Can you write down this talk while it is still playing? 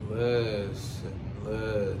Listen.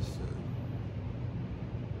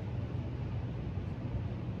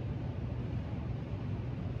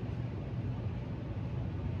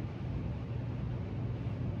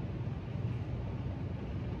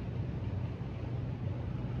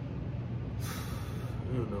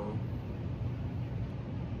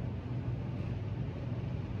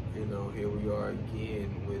 Here we are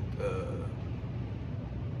again with,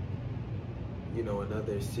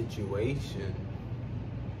 another situation,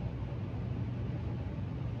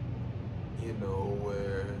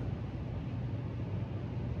 where,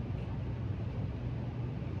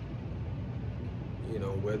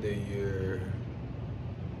 whether you're,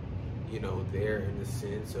 there in a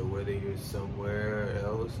sense, or whether you're somewhere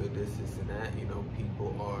else, or this and that,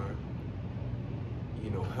 people are,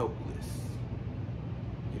 helpless.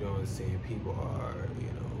 You know what I'm saying? People are,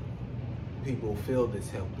 people feel this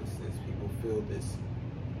helplessness. People feel this,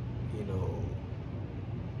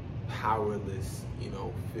 powerless,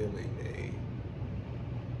 feeling.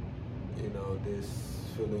 This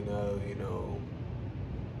feeling of,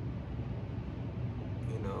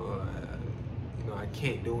 I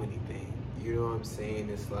can't do anything. You know what I'm saying?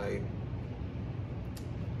 It's like,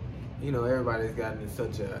 everybody's gotten in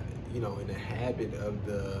such a, in a habit of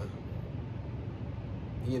the,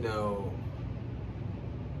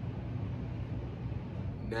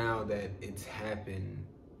 now that it's happened,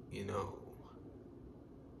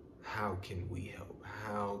 how can we help?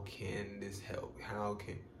 How can this help?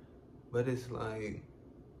 But it's like,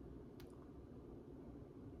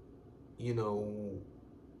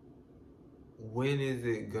 when is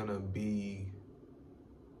it gonna be,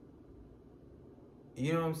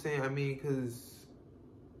 you know what I'm saying? I mean, because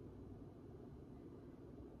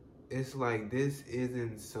it's like, this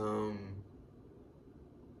isn't some,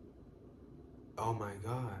 oh my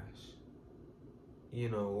gosh,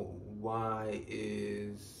 why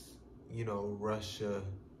is, Russia,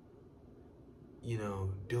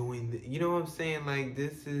 doing you know what I'm saying? Like,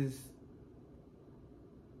 this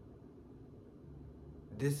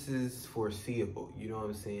is foreseeable. You know what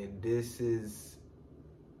I'm saying? This is,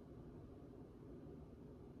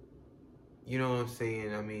 you know what I'm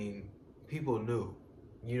saying? I mean, people knew.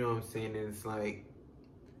 You know what I'm saying? And it's like,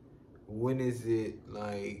 when is it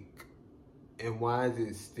like, and why is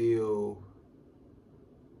it still,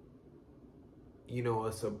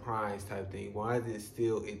 a surprise type thing? Why is it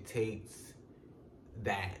still, it takes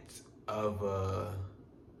that of,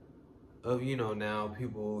 now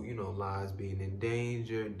people, lives being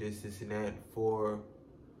endangered, this and that, for,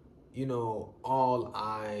 all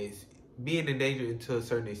eyes being endangered to a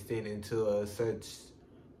certain extent, into a such,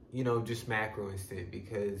 just macro extent,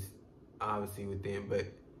 because obviously within, but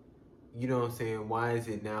you know what I'm saying? Why is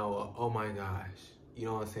it now oh my gosh? You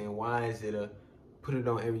know what I'm saying? Why is it put it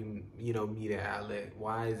on every, media outlet?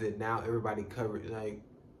 Why is it now everybody covered? Like,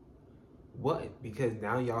 what? Because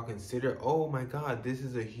now y'all consider, oh my God, this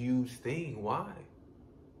is a huge thing. Why?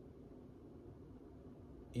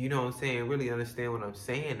 You know what I'm saying? Really understand what I'm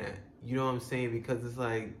saying at. You know what I'm saying? Because it's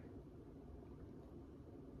like,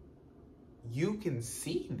 you can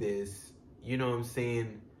see this, you know what I'm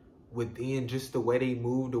saying, within just the way they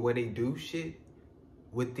move, the way they do shit,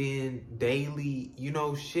 within daily,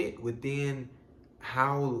 shit, within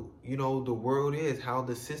how, the world is, how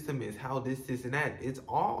the system is, how this and that. It's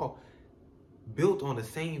all built on the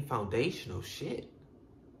same foundational shit.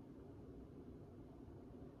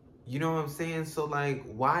 You know what I'm saying? So like,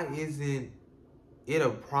 why isn't it a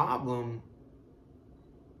problem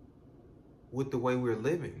with the way we're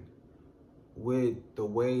living? With the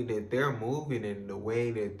way that they're moving and the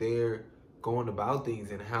way that they're going about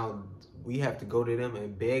things, and how we have to go to them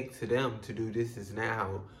and beg to them to do this is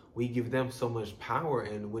now. We give them so much power,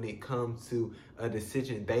 and when it comes to a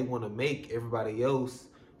decision they want to make, everybody else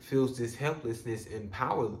feels this helplessness and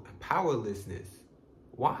powerlessness.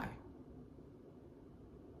 Why?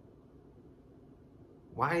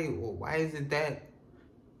 Why isn't that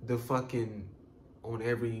the fucking, on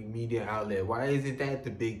every media outlet? Why isn't that the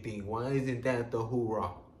big thing? Why isn't that the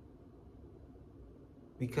hoorah?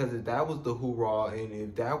 Because if that was the hoorah, and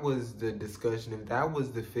if that was the discussion, if that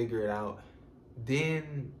was the figure it out,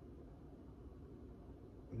 then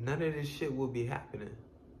none of this shit will be happening.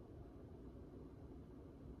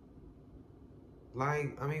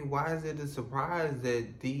 Like, I mean, why is it a surprise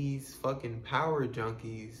that these fucking power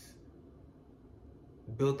junkies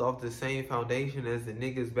built off the same foundation as the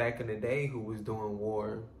niggas back in the day who was doing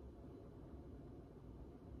war?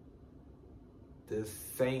 The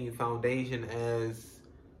same foundation as,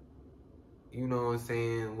 you know what I'm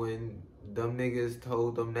saying, when them niggas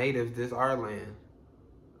told them natives, this our land.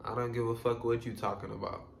 I don't give a fuck what you talking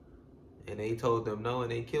about. And they told them no,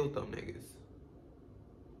 and they killed them niggas.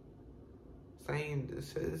 Same,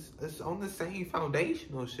 it's on the same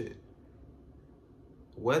foundational shit.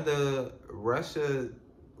 Whether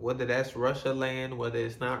that's Russia land, whether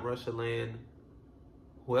it's not Russia land,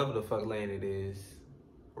 whoever the fuck land it is,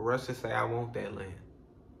 Russia say, I want that land.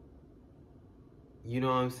 You know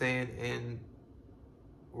what I'm saying? And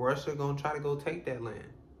Russia gonna try to go take that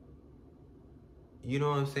land. You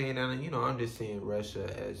know what I'm saying? And, you know, I'm just seeing Russia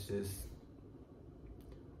as just,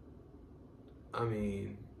 I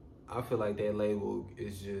mean, I feel like that label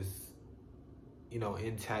is just, you know,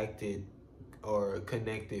 intacted or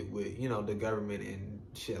connected with, you know, the government and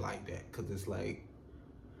shit like that. Because it's like,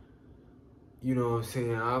 you know what I'm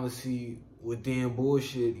saying? Obviously, with damn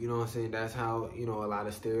bullshit, you know what I'm saying? That's how, you know, a lot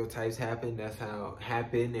of stereotypes happen. That's how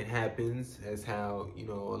it happens. That's how, you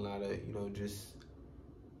know, a lot of, you know, just,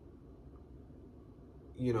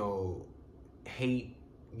 you know, hate,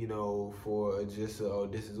 you know, for just, oh,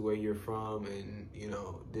 this is where you're from and, you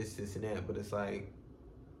know, this and that. But it's like,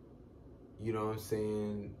 you know what I'm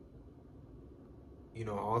saying? You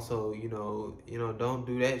know, also, you know, don't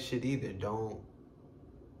do that shit either. Don't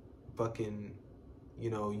fucking, you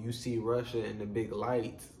know, you see Russia in the big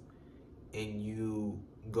lights and you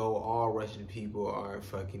go, all Russian people are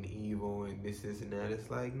fucking evil and this and that. It's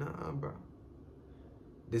like, nah, bro.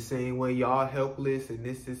 The same way y'all helpless and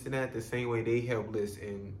this and that, the same way they helpless,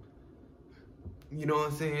 and you know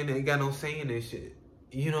what I'm saying? They ain't got no saying this shit.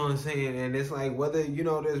 You know what I'm saying? And it's like, whether, you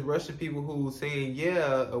know, there's Russian people who saying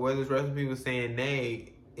yeah, or whether there's Russian people saying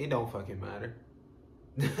nay, it don't fucking matter.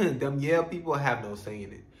 Them yeah people have no say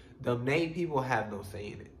in it. Them nay people have no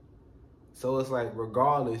say in it. So it's like,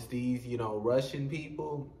 regardless, these, you know, Russian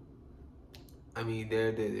people, I mean,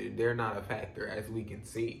 they're not a factor, as we can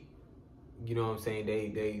see. You know what I'm saying?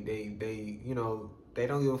 They you know, they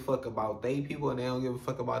don't give a fuck about they people, and they don't give a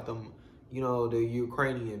fuck about them, you know, the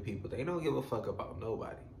Ukrainian people. They don't give a fuck about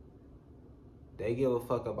nobody. They give a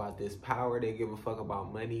fuck about this power. They give a fuck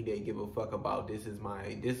about money. They give a fuck about, this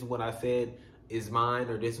is what I said is mine,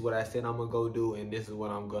 or this is what I said I'm gonna go do, and this is what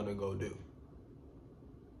I'm gonna go do.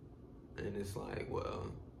 And it's like,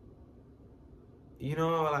 well, you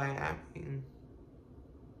know, like, I mean,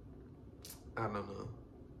 I don't know.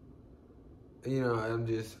 You know, I'm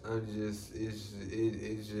just,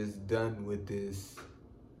 it's just done with this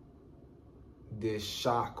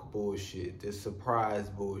shock bullshit, this surprise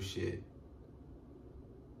bullshit.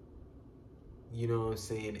 You know what I'm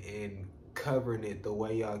saying? And covering it the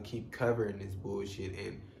way y'all keep covering this bullshit,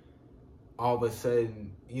 and all of a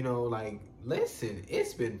sudden, you know, like, listen,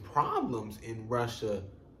 it's been problems in Russia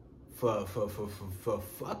for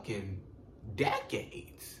fucking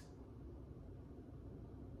decades.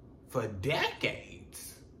 For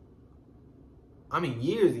decades. I mean,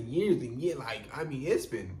 years and years and years. Like, I mean, it's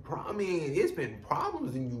been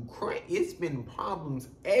problems in Ukraine. It's been problems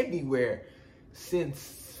everywhere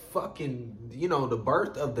since fucking, you know, the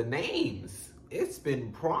birth of the names. It's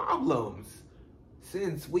been problems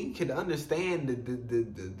since we could understand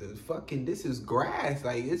the fucking, this is grass.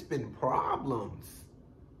 Like, it's been problems.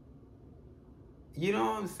 You know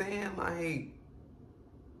what I'm saying? Like,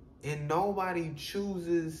 and nobody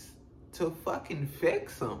chooses to fucking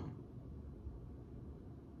fix them.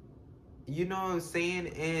 You know what I'm saying?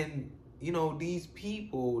 And, you know, these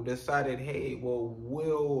people decided, hey, well,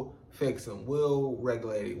 we'll fix them. We'll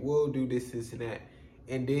regulate it. We'll do this and that.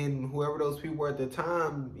 And then whoever those people were at the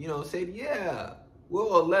time, you know, said, yeah,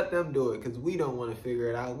 we'll let them do it because we don't want to figure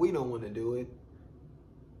it out. We don't want to do it.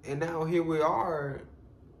 And now here we are,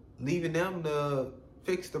 leaving them to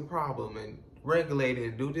fix the problem and regulate it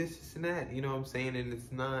and do this and that. You know what I'm saying? And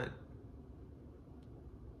it's not,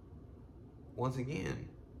 once again,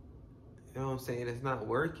 you know what I'm saying? It's not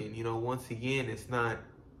working. You know, once again, it's not,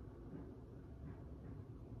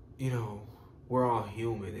 you know, we're all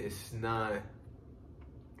human. It's not,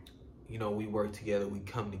 you know, we work together, we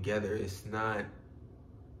come together. It's not,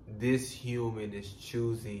 this human is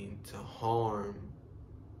choosing to harm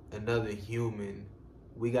another human.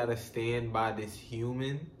 We got to stand by this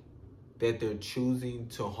human that they're choosing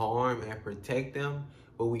to harm and protect them.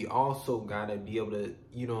 But we also got to be able to,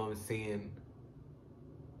 you know what I'm saying,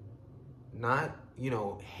 not, you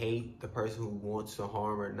know, hate the person who wants to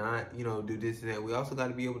harm, or not, you know, do this and that. We also got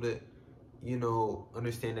to be able to, you know,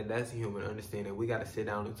 understand that that's a human, understand that we got to sit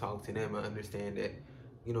down and talk to them and understand that,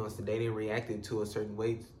 you know, so they didn't react to a certain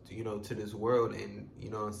way, to, you know, to this world. And, you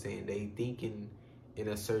know what I'm saying, they thinking in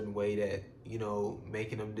a certain way that, you know,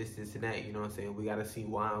 making them this and that. You know what I'm saying? We got to see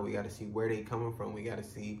why. We got to see where they coming from. We got to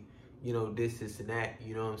see, you know, this and that.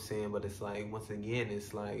 You know what I'm saying? But it's like, once again,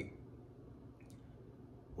 it's like,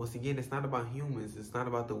 once again, it's not about humans. It's not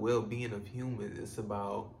about the well-being of humans. It's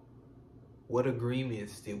about what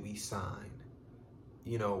agreements did we sign?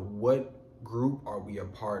 You know, what group are we a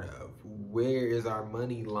part of? Where is our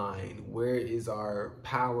money line? Where is our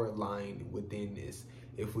power line within this?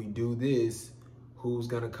 If we do this, who's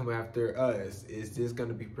gonna come after us? Is this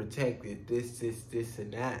gonna be protected? This,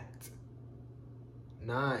 and that.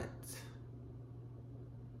 Not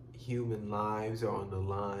human lives are on the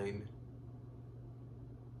line.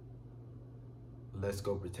 Let's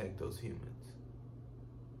go protect those humans.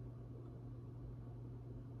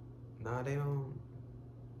 Nah, they don't.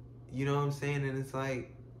 You know what I'm saying? And it's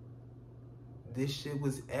like, this shit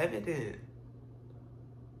was evident.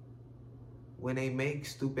 When they make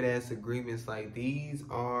stupid ass agreements like these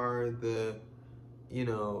are the, you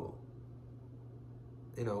know,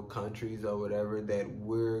 countries or whatever that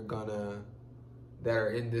that are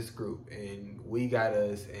in this group, and we got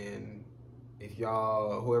us, and if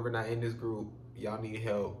y'all, whoever not in this group, y'all need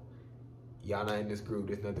help, y'all not in this group,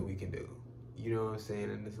 there's nothing we can do. You know what I'm saying?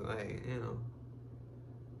 And it's like,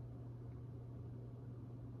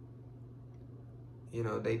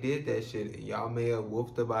 they did that shit. Y'all may have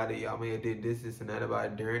woofed about it. Y'all may have did this, and that about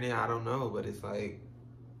it during it. I don't know. But it's like,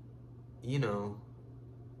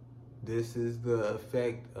 this is the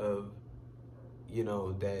effect of,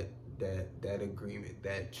 that agreement,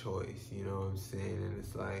 that choice. You know what I'm saying? And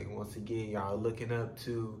it's like, once again, y'all looking up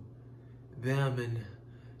to them and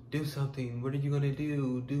do something. What are you going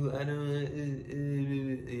to do? And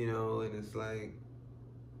it's like,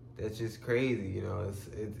 that's just crazy,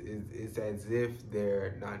 it's as if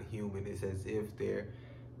they're not human. It's as if they're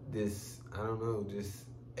this, I don't know, just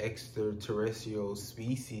extraterrestrial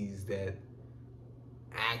species that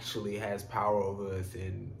actually has power over us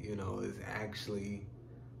and, is actually,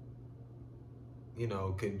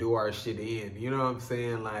 could do our shit in. You know what I'm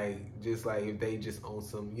saying? Like, just like if they just own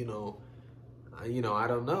some, I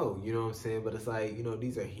don't know, you know what I'm saying? But it's like,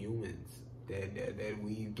 these are humans that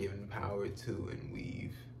we've given power to, and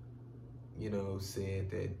we've, said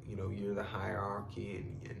that, you're the hierarchy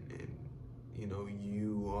and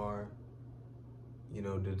you are,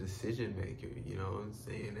 the decision maker, you know what I'm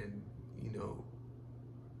saying? And,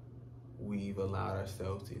 we've allowed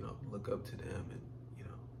ourselves to, look up to them and,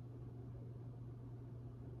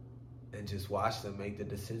 and just watch them make the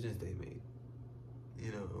decisions they make.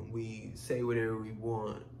 We say whatever we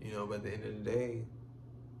want, but at the end of the day,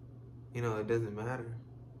 it doesn't matter.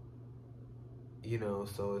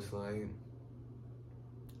 So it's like,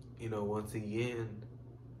 once again,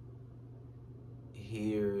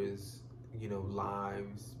 here's,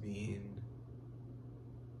 lives being,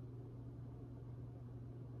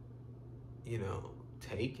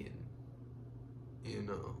 taken,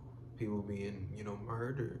 people being,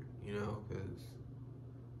 murdered, because,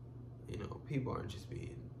 people aren't just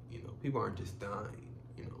being, people aren't just dying,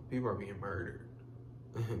 people are being murdered.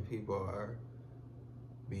 People are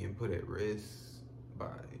being put at risk by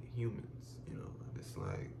humans, and it's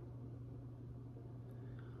like,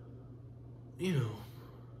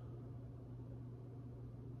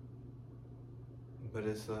 but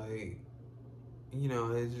it's like,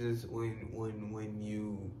 it's just when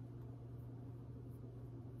you,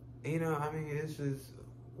 it's just,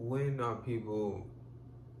 when are people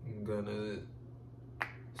gonna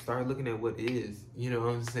start looking at what is, you know what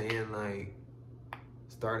I'm saying? Like,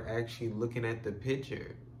 start actually looking at the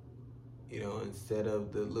picture, instead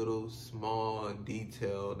of the little small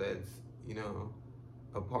detail that's,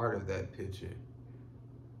 a part of that picture,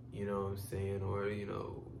 you know what I'm saying? Or,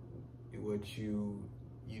 what you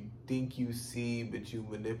think you see, but you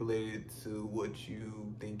manipulate it to what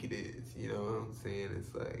you think it is, you know what I'm saying?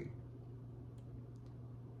 It's like,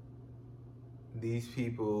 these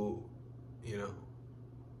people,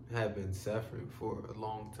 have been suffering for a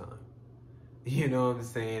long time. You know what I'm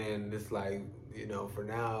saying? And it's like, for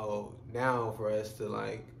now for us to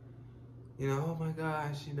like, oh my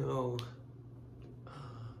gosh,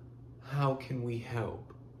 how can we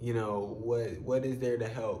help? What is there to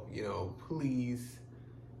help? Please,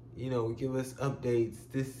 give us updates,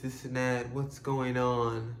 this and that, what's going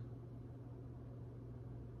on?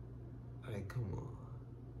 Like, come on.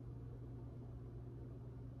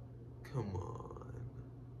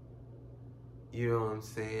 You know what I'm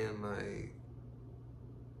saying? Like,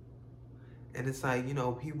 and it's like,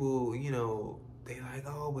 people, they like,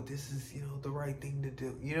 oh, but this is, the right thing to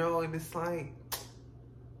do, and it's like,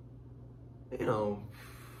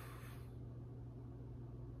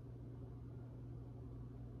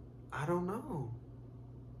 I don't know.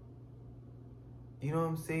 You know what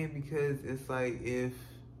I'm saying? Because it's like, if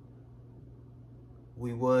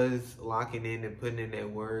we was locking in and putting in that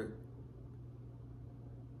work,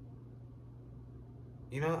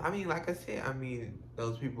 You know, I mean, like I said, I mean,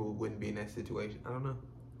 those people wouldn't be in that situation. I don't know.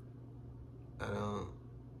 I don't.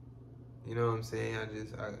 You know what I'm saying?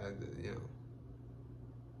 You know,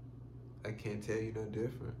 I can't tell you no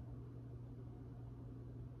different.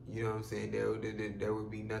 You know what I'm saying? There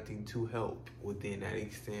would be nothing to help within that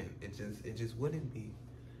extent. It just wouldn't be.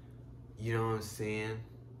 You know what I'm saying?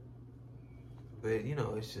 But you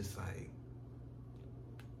know, it's just like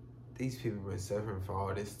these people been suffering for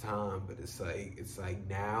all this time, but it's like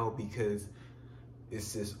now because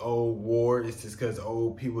it's just old war. It's just because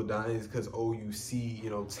old people dying. It's because you see, you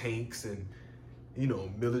know, tanks and, you know,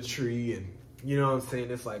 military and, you know what I'm saying?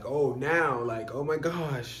 It's like, oh, now, like, oh my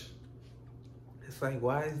gosh. It's like,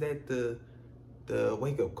 why is that the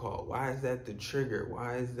wake up call? Why is that the trigger?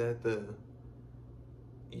 Why is that the,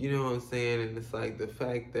 you know what I'm saying? And it's like the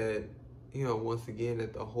fact that, you know, once again,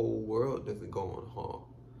 that the whole world doesn't go on halt.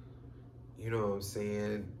 You know what I'm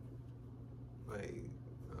saying? Like,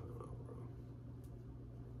 I don't know,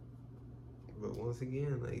 bro. But once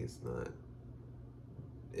again, like,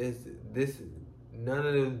 it's this, none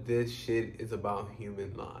of this shit is about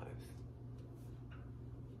human lives.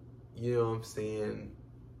 You know what I'm saying?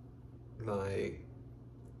 Like,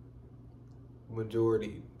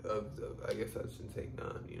 majority of the, I guess I shouldn't take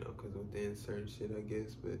none, you know, because within certain shit, I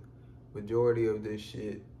guess, but majority of this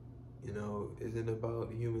shit, you know, isn't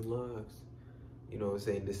about human lives. You know what I'm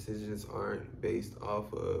saying? Decisions aren't based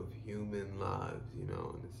off of human lives, you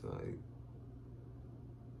know, and it's like,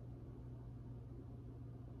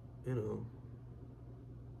 you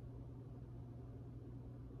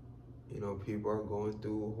know, people are going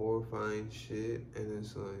through horrifying shit, and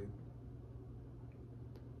it's like,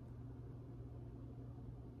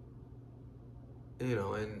 you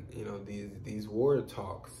know, and you know, these war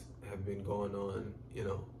talks have been going on, you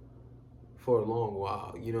know, for a long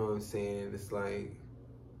while. You know what I'm saying? It's like,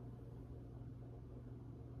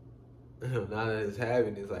 now that it's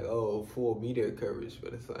happening, it's like, oh, full media coverage,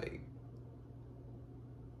 but it's like,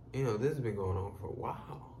 you know, this has been going on for a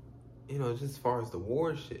while. You know, just as far as the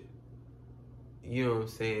war shit. You know what I'm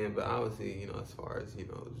saying? But obviously, you know, as far as, you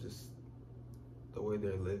know, just the way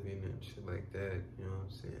they're living and shit like that, you know what I'm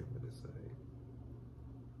saying? But it's like,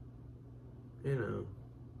 you know,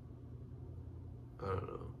 I don't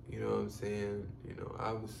know. You know what I'm saying? You know,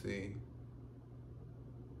 obviously,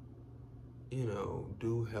 you know,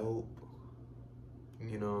 do help.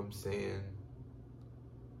 You know what I'm saying?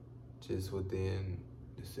 Just within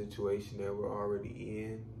the situation that we're already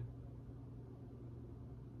in.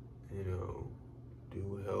 You know,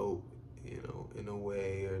 do help, you know, in a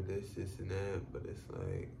way or this and that. But it's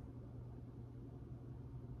like,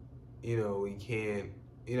 you know, we can't,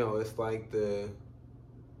 you know, it's like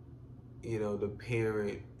you know, the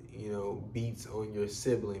parent, you know, beats on your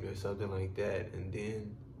sibling or something like that. And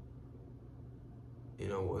then, you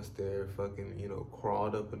know, once they're fucking, you know,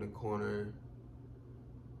 crawled up in the corner,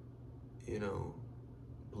 you know,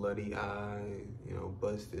 bloody eye, you know,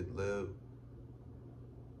 busted lip,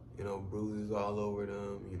 you know, bruises all over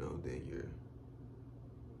them, you know, then you're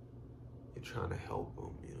trying to help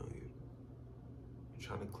them, you know, you're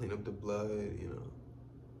trying to clean up the blood, you know,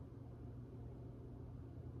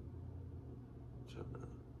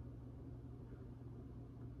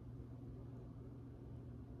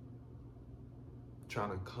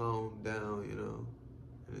 trying to calm down, you know,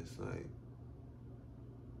 and it's like,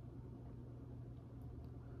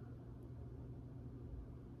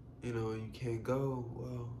 you know, you can't go,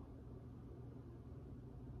 well,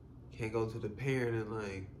 you can't go to the parent and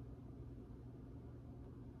like,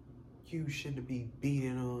 you shouldn't be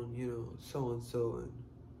beating on, you know, so-and-so and,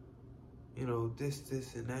 you know, this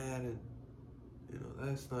and that, and, you know,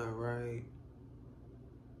 that's not right,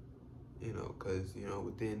 you know, because, you know,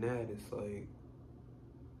 within that, it's like,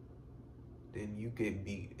 then you get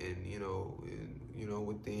beat, and, you know,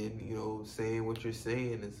 within, you know, saying what you're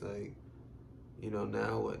saying, it's like, you know,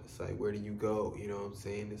 now what? It's like, where do you go? You know what I'm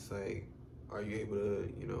saying? It's like, are you able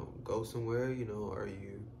to, you know, go somewhere? You know, are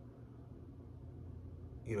you,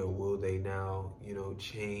 you know, will they now, you know,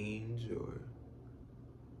 change or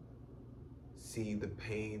see the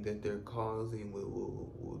pain that they're causing?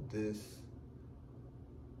 Will this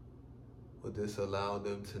allow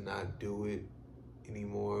them to not do it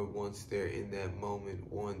anymore once they're in that moment,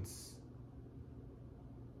 once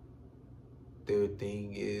their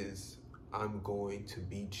thing is, I'm going to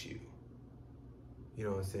beat you? You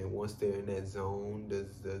know what I'm saying? Once they're in that zone,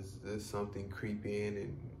 does something creep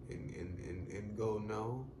in and go,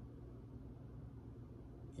 no?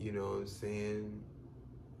 You know what I'm saying?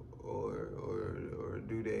 Or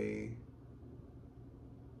do they,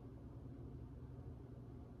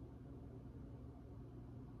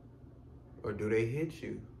 Or do they hit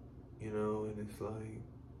you? You know, and it's like,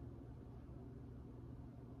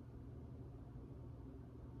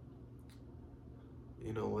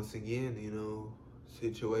 you know, once again, you know,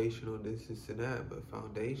 situational, this and that, but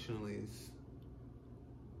foundationally, it's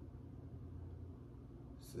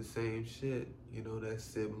the same shit. You know, that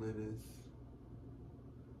sibling is,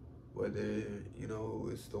 whether, you know,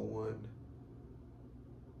 it's the one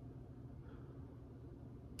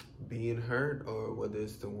being hurt or whether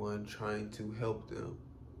it's the one trying to help them.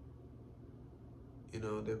 You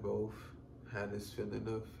know, they both had this feeling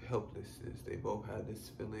of helplessness. They both had this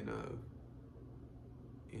feeling of,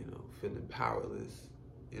 you know, feeling powerless,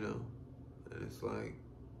 you know. And it's like,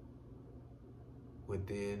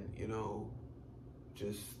 within, you know,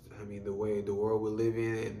 just, I mean, the way the world we live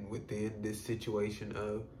in, and within this situation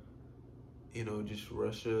of, you know, just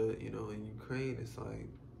Russia, you know, and Ukraine, it's like,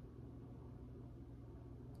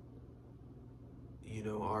 you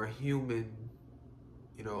know, our human,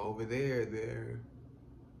 you know, over there, they're,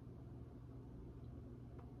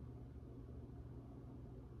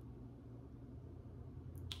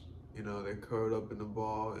 you know, they're curled up in the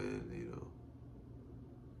ball, and, you know,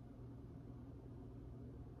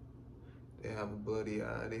 they have a bloody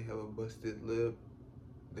eye, they have a busted lip,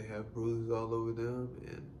 they have bruises all over them,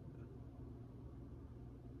 and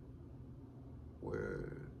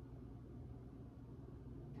we're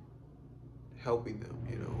helping them,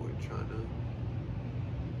 you know, we're trying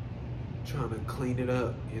to clean it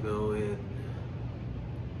up, you know, and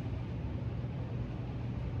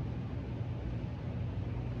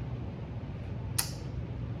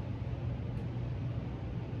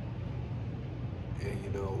you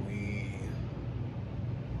know, we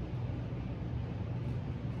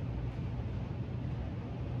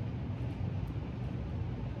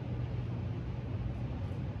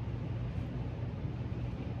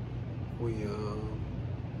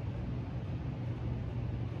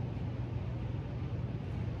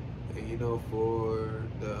and you know, for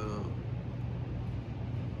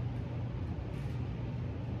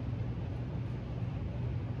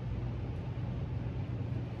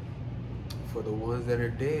the ones that are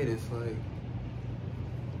dead, it's like,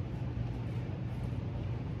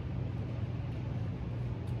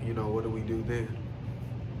 you know, what do we do then?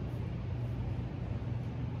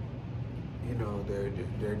 You know,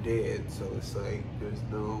 they're dead, so it's like there's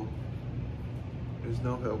no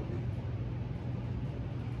helping.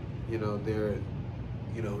 You know,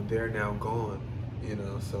 they're now gone, you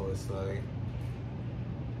know, so it's like,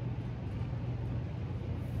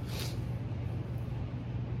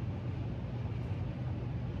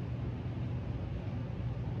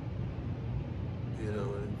 you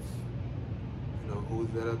know, it's, you know, who's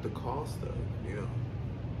that at the cost of, you know?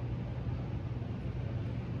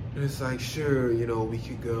 And it's like, sure, you know, we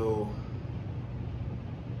could go,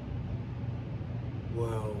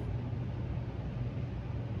 well,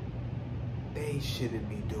 they shouldn't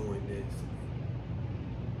be doing this.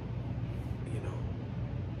 You know,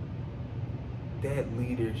 that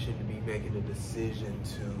leader shouldn't be making a decision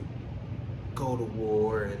to go to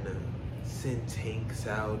war and send tanks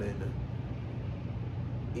out and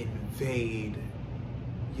invade,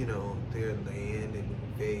 you know, their land and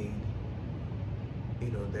invade, you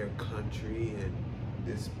know, their country and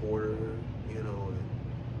this border, you know, and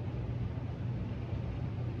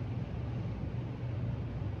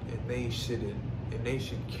they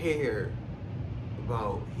should care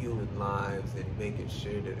about human lives and making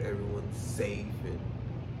sure that everyone's safe and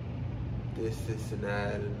this and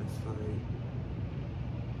that, and it's like,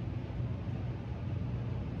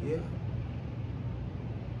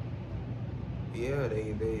 yeah,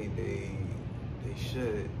 they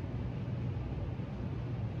should,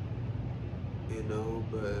 you know,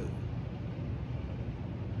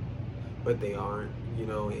 but they aren't, you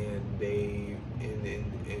know, and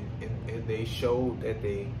they show that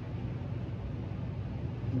they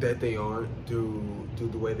aren't through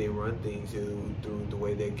the way they run things, through the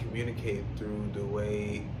way they communicate, through the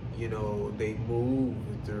way, you know, they move,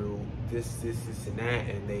 through this and that,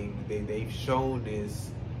 and they've shown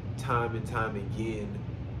this time and time again,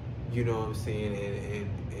 you know what I'm saying,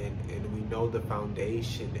 and we know the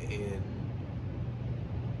foundation, and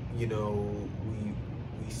you know, we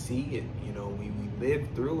see it, you know, we live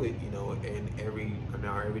through it, you know, in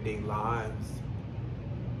our everyday lives,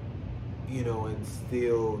 you know, and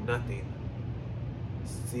still nothing.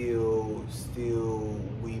 Still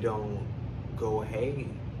we don't go, hey,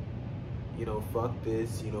 you know, fuck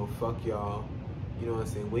this, you know, fuck y'all, you know what I'm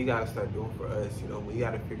saying, we gotta start doing for us, you know, we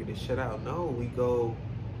gotta figure this shit out. No, we go,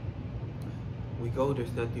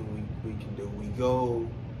 there's nothing we can do. We go,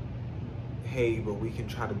 hey, but we can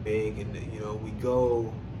try to beg, and, you know, we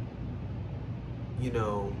go, you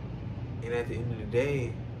know, and at the end of the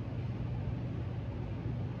day,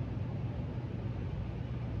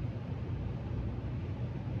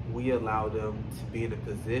 we allow them to be in a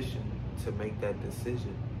position to make that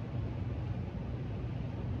decision.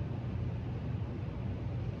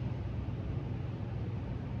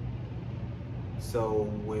 So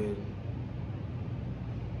when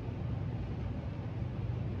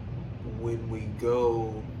we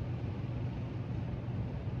go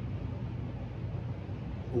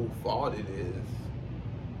who fault it is,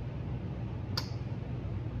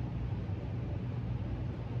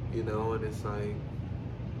 you know, and it's like,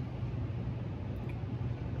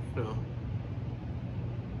 you know,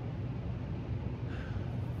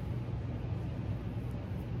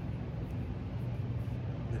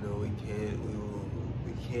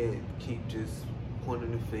 we can't keep just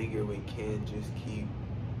pointing the finger. We can't just keep,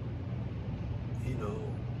 you know,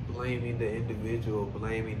 blaming the individual,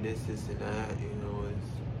 blaming this and that. You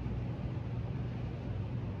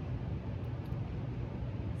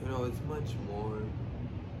know, it's much more.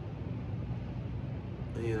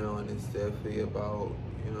 You know, and it's definitely about,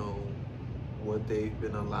 you know, what they've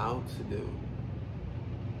been allowed to do.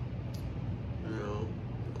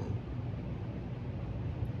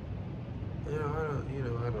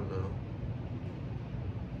 I don't know.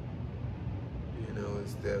 You know,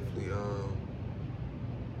 it's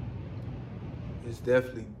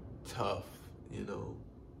definitely tough, you know.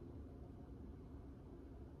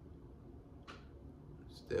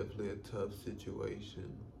 It's definitely a tough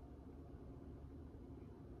situation.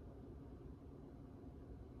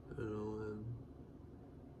 You know, and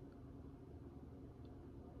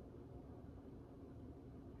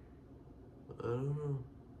I don't know.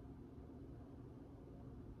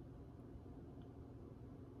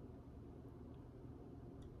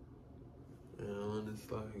 You know, and it's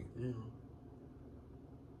like, you know.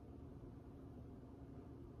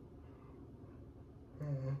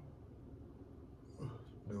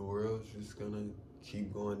 The world's just gonna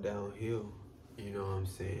keep going downhill. You know what I'm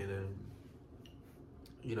saying? And,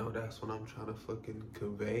 you know, that's what I'm trying to fucking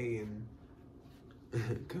convey and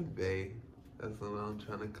convey. That's what I'm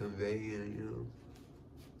trying to convey and, you know,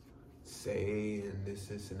 say and this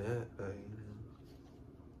and that. Like, you know,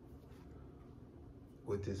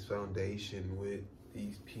 with this foundation, with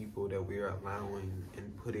these people that we're allowing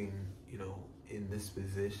and putting, you know, in this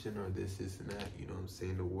position or this and that, you know what I'm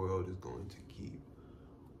saying? The world is going to keep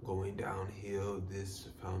going downhill. This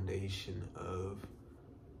foundation of,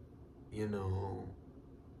 you know,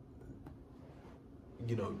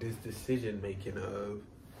 this decision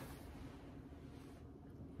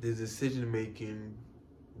making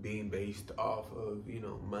being based off of, you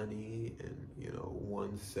know, money and, you know,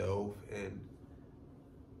 oneself and,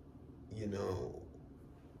 you know,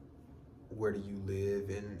 where do you live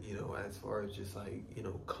and, you know, as far as just like, you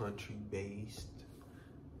know, country based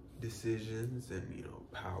decisions and, you know,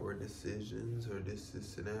 power decisions or this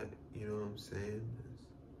and that, you know what I'm saying?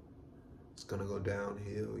 It's gonna go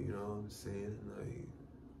downhill, you know what I'm saying? Like,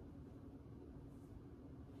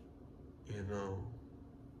 you know,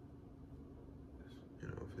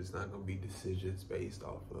 if it's not gonna be decisions based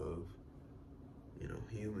off of, you know,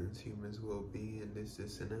 humans will be in this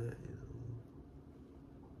and that, you know.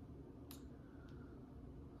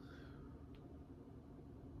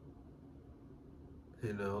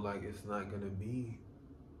 You know, like it's not gonna be,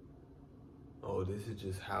 oh, this is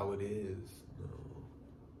just how it is. No.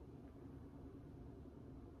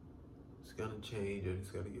 It's gonna change or it's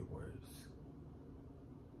gonna get worse.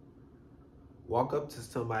 Walk up to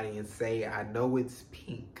somebody and say, I know it's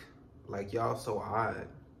pink. Like, y'all so odd.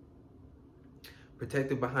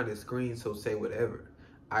 Protected behind the screen, so say whatever.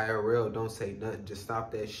 IRL, don't say nothing. Just stop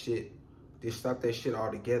that shit. Just stop that shit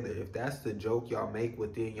altogether. If that's the joke y'all make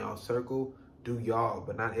within y'all circle, do y'all.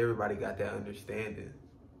 But not everybody got that understanding.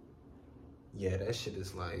 Yeah, that shit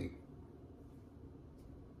is like,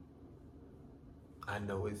 I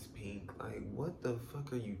know it's pink. Like, what the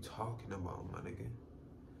fuck are you talking about, my nigga?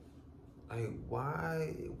 Like,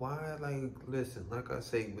 why, like, listen, like I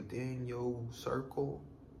say, within your circle,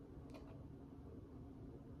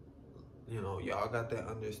 you know, y'all got that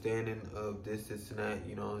understanding of this and that,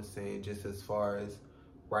 you know what I'm saying? Just as far as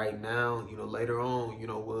right now, you know, later on, you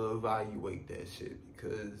know, we'll evaluate that shit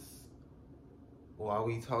because while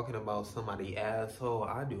we talking about somebody asshole,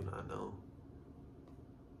 I do not know.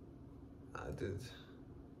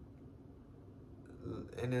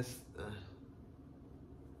 And it's,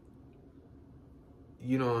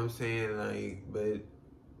 you know what I'm saying? Like, but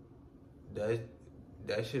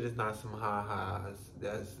that shit is not some ha-has.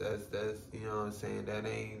 That's you know what I'm saying? That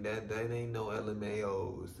ain't no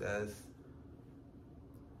LMAOs.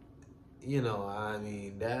 you know, I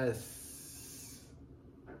mean, that's,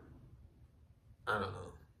 I don't know.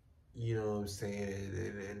 You know what I'm saying?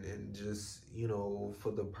 And just, you know,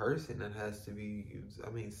 for the person that has to be, I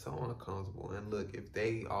mean, so uncomfortable. And look, if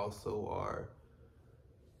they also are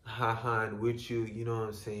behind with you, you know what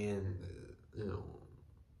I'm saying? You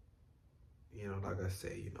know, like I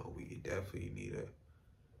say, you know, we definitely need to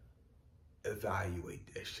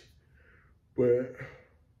evaluate that shit. But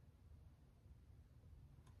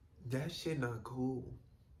that shit not cool.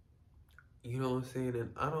 You know what I'm saying?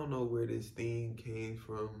 And I don't know where this thing came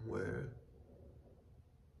from where,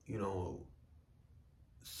 you know,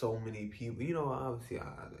 so many people, you know, obviously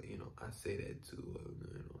I say that to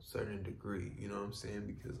a certain degree, you know what I'm saying?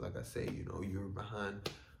 Because like I say, you know, you're behind,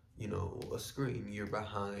 you know, a screen, you're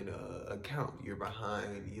behind a account, you're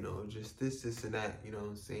behind, you know, just this and that, you know what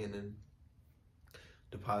I'm saying? And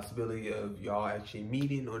the possibility of y'all actually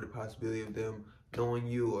meeting, or the possibility of them knowing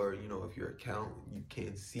you, or, you know, if your account, you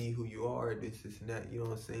can't see who you are, this and that, you know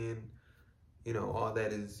what I'm saying? You know, all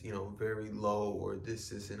that is, you know, very low, or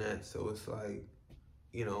this and that. So it's like,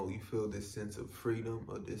 you know, you feel this sense of freedom,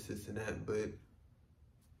 or this and that. But,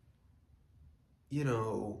 you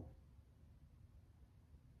know,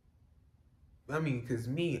 I mean, because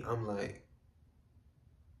me, I'm like,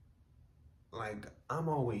 I'm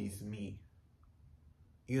always me.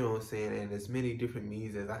 You know what I'm saying? And as many different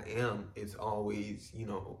me's as I am, it's always, you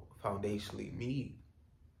know, foundationally me.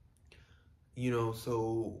 You know,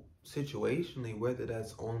 so situationally, whether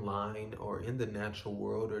that's online or in the natural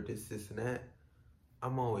world, or this and that,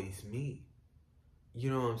 I'm always me.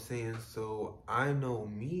 You know what I'm saying? So I know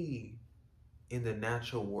me in the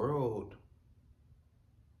natural world.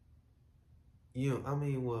 You know, I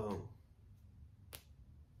mean, well,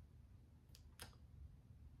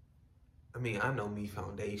 I mean, I know me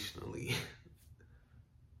foundationally.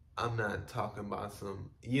 I'm not talking about some,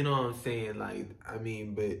 you know what I'm saying? Like, I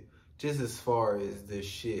mean, but just as far as this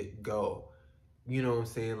shit go, you know what I'm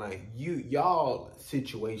saying? Like, y'all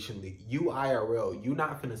situationally, you IRL, you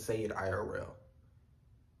not finna say it IRL.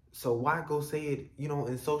 So why go say it, you know,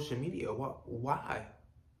 in social media? Why?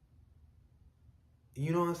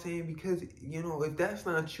 You know what I'm saying? Because, you know, if that's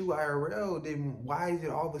not you IRL, then why is it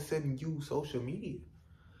all of a sudden you social media?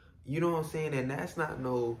 You know what I'm saying? And that's not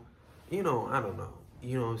no, you know, I don't know.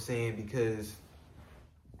 You know what I'm saying? Because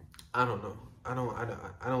I don't know. I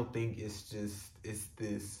don't think it's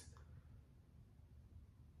this,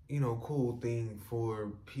 you know, cool thing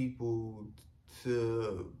for people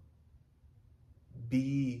to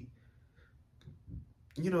be,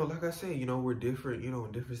 you know, like I say, you know, we're different, you know,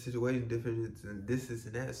 in different situations, different and this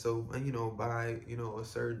and that. So, you know, by, you know, a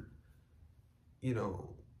certain, you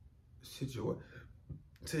know,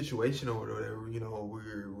 situation or whatever, you know,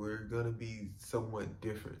 we're gonna be somewhat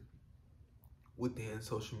different within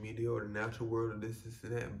social media or the natural world, or this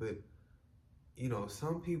and that. But, you know,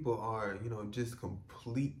 some people are, you know, just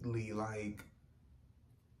completely like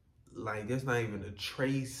there's not even a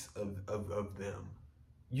trace of them.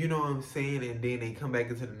 You know what I'm saying? And then they come back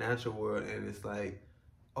into the natural world, and it's like,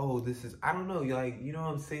 oh, this is, I don't know, like, you know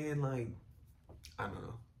what I'm saying? Like, I don't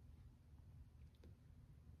know.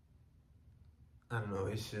 I don't know.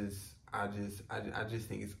 It's just, I just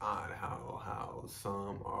think it's odd how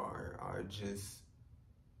some are just,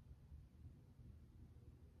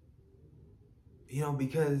 you know,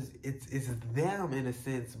 because it's them in a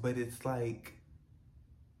sense, but it's like,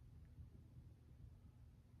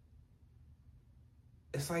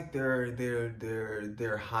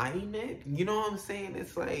 they're hiding it. You know what I'm saying?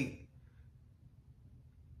 It's like,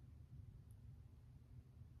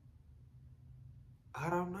 I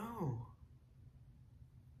don't know.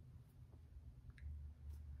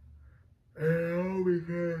 Oh,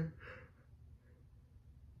 because,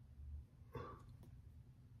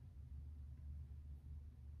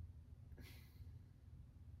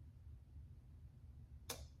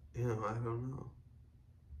 you know, I don't know.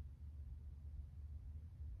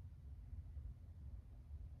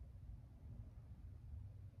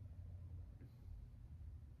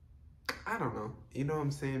 I don't know. You know what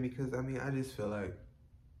I'm saying? Because I mean, I just feel like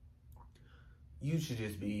you should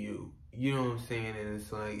just be you. You know what I'm saying? And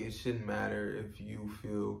it's like, it shouldn't matter if you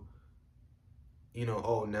feel, you know,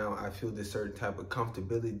 oh, now I feel this certain type of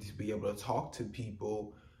comfortability to be able to talk to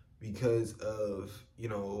people because of, you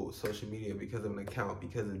know, social media, because of an account,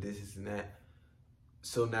 because of this and that.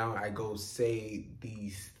 So now I go say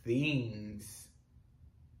these things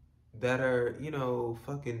that are, you know,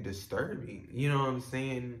 fucking disturbing. You know what I'm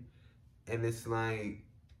saying? And it's like,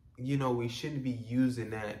 you know, we shouldn't be using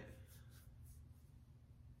that,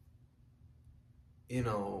 you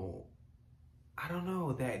know, I don't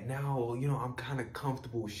know, that now, I'm kind of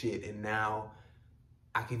comfortable with shit, and now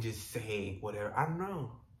I can just say whatever. I don't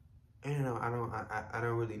know. And I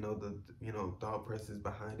don't really know the, thought process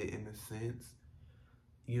behind it in a sense.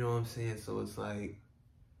 You know what I'm saying? So it's like,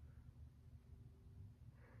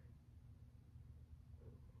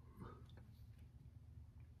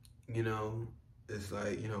 you know, it's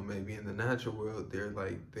like, maybe in the natural world,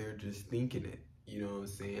 they're just thinking it, you know what I'm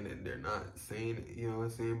saying? And they're not saying it, you know what I'm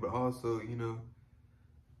saying? But also,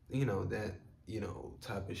 that,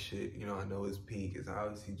 type of shit, I know it's peak. It's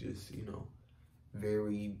obviously just,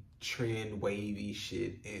 very trend wavy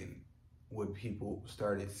shit, and what people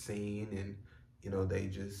started saying, and, they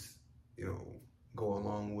just, go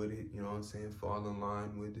along with it, you know what I'm saying? Fall in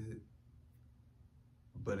line with it.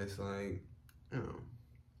 But it's like, you know,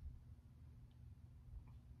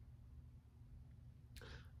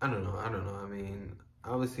 I don't know. I mean,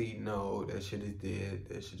 obviously, no, that shit is dead.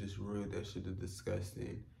 That shit is rude. That shit is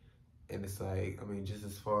disgusting. And it's like, I mean, just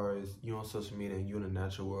as far as you on social media and you in the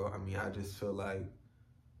natural world, I mean, I just feel like,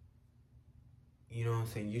 you know what I'm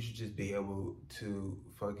saying, you should just be able to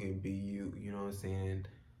fucking be you, you know what I'm saying?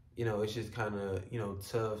 It's just kind of,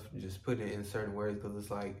 tough just putting it in certain words, because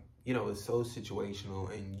it's like, it's so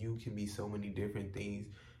situational, and you can be so many different things,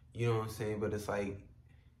 you know what I'm saying? But it's like,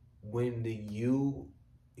 when the you,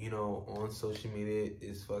 on social media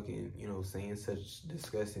is fucking, saying such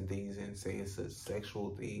disgusting things and saying such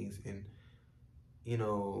sexual things, and, you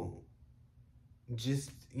know,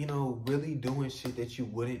 just, really doing shit that you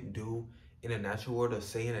wouldn't do in a natural world, or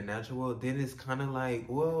say in a natural world, then it's kind of like,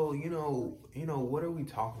 well, what are we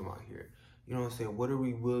talking about here? You know what I'm saying? What are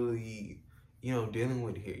we really, dealing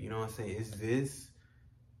with here? You know what I'm saying? Is this,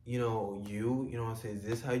 you know what I'm saying? Is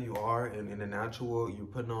this how you are? And in the natural world, you're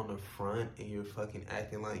putting on the front, and you're fucking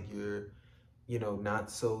acting like you're, not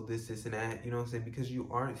so this and that, you know what I'm saying? Because you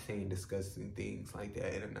aren't saying disgusting things like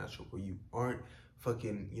that in a natural world. You aren't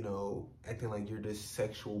fucking, acting like you're this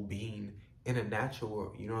sexual being in a natural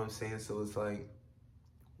world, you know what I'm saying? So it's like,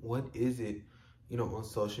 what is it, on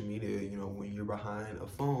social media, when you're behind a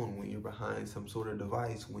phone, when you're behind some sort of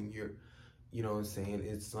device, when you're, you know what I'm saying,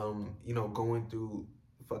 it's, going through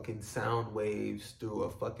fucking sound waves through a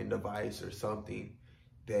fucking device or something,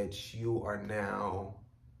 that you are now,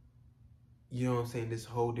 you know what I'm saying, this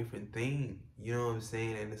whole different thing, you know what I'm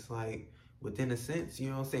saying? And it's like, within a sense, you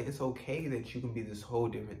know what I'm saying, it's okay that you can be this whole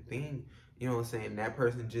different thing, you know what I'm saying? That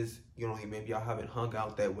person just, maybe y'all haven't hung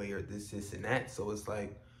out that way, or this and that. So it's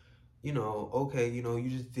like, okay, you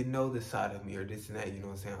just didn't know this side of me, or this and that, you know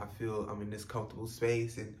what I'm saying? I feel I'm in this comfortable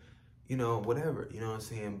space, and, whatever, you know what I'm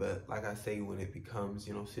saying? But like I say, when it becomes,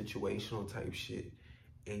 situational type shit,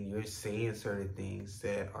 and you're saying certain things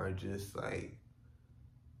that are just like,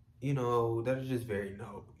 that are just very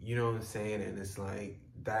no, you know what I'm saying? And it's like,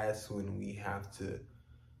 that's when we have to,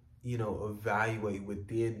 evaluate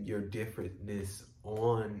within your differentness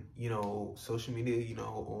on, social media,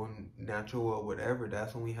 on natural or whatever.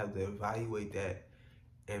 That's when we have to evaluate that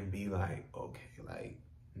and be like, okay, like,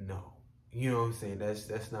 no. You know what I'm saying?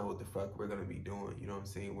 That's not what the fuck we're gonna be doing. You know what I'm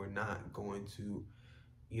saying? We're not going to,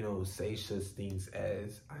 say such things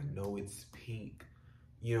as, I know it's pink.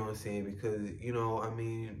 You know what I'm saying? Because, I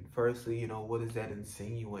mean, firstly, what is that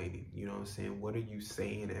insinuating? You know what I'm saying? What are you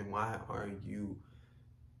saying, and why are you,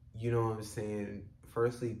 you know what I'm saying,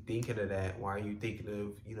 firstly thinking of that? Why are you thinking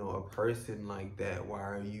of, a person like that? Why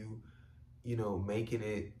are you, making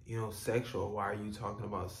it, sexual? Why are you talking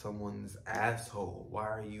about someone's asshole? Why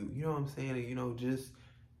are you, you know what I'm saying? And,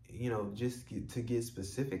 just to get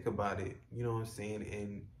specific about it, you know what I'm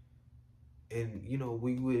saying? And,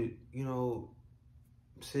 we would,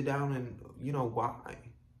 sit down and, why?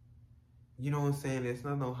 You know what I'm saying? It's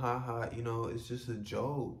not no ha, it's just a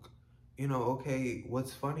joke. Okay,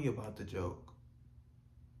 what's funny about the joke?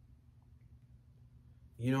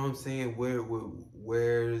 You know what I'm saying? Where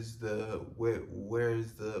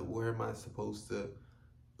am I supposed to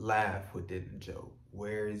laugh within the joke?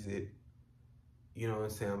 Where is it? You know what I'm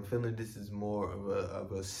saying? I'm feeling this is more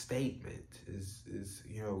of a statement. Is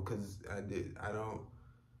because I don't,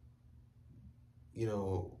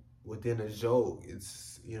 within a joke,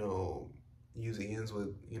 it's, usually ends with,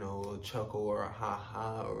 a chuckle or a ha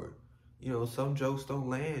ha, or, some jokes don't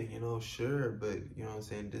land, sure, but, you know what I'm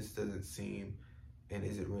saying, this doesn't seem and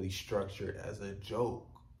isn't really structured as a joke.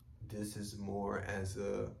 This is more as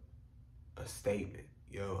a statement,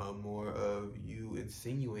 more of you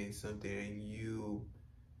insinuating something, and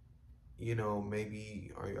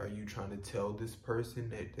maybe are you trying to tell this person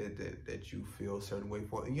that you feel a certain way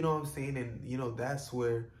for, you know what I'm saying? And, that's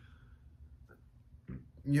where,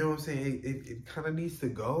 you know what I'm saying, it kind of needs to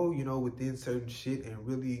go, within certain shit, and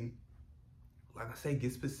really, like I say,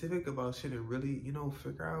 get specific about shit and really, you know,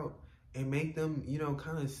 figure out and make them, you know,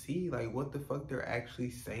 kind of see like what the fuck they're actually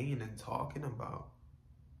saying and talking about.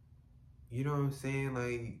 You know what I'm saying?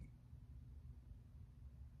 Like,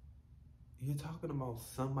 you're talking about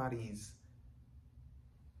somebody's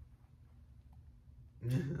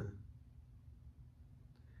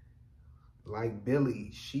like Billie,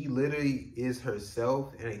 she literally is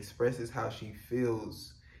herself and expresses how she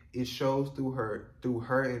feels. It shows through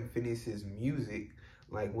her and Phineas's music.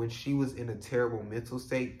 Like when she was in a terrible mental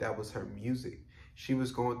state, that was her music. She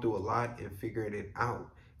was going through a lot and figuring it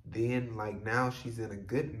out. Then like now she's in a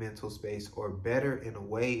good mental space or better in a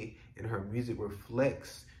way, and her music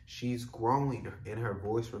reflects she's growing and her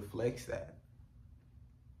voice reflects that.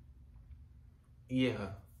 Yeah,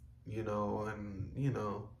 you know, and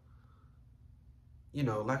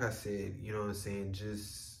like I said, you know what I'm saying,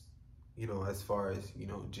 just, you know, as far as, you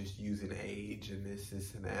know, just using age and this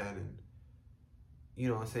and that, and, you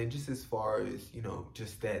know what I'm saying, just as far as, you know,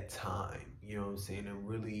 just that time, you know what I'm saying, and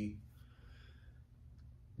really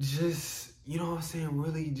just, you know what I'm saying,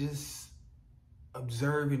 really just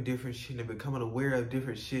observing different shit and becoming aware of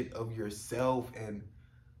different shit of yourself and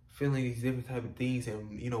feeling these different type of things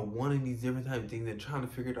and, you know, wanting these different type of things and trying to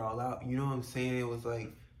figure it all out. You know what I'm saying? It was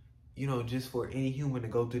like, you know, just for any human to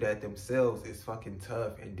go through that themselves is fucking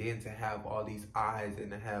tough. And then to have all these eyes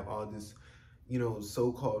and to have all this, you know,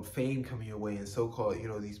 so-called fame coming your way and so-called, you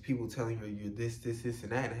know, these people telling you you're this,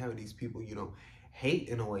 and that, and having these people, you know, hate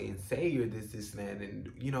in a way and say you're this, and that.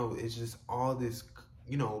 And, you know, it's just all this,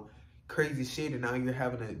 you know, crazy shit. And now you're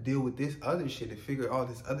having to deal with this other shit and figure all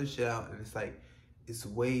this other shit out. And it's like, it's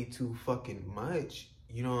way too fucking much.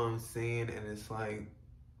 You know what I'm saying? And it's like,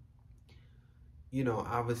 you know,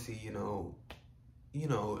 obviously, you know,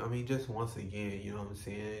 I mean, just once again, you know what I'm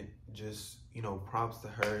saying? Just, you know, props to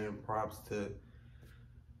her and props to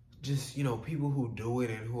just, you know, people who do it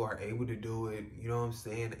and who are able to do it, you know what I'm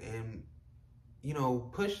saying? And, you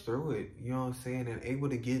know, push through it, you know what I'm saying? And able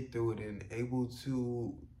to get through it and able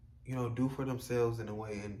to, you know, do for themselves in a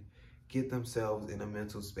way and get themselves in a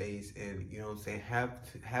mental space and, you know what I'm saying,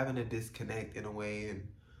 having a disconnect in a way and,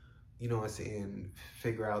 you know what I'm saying,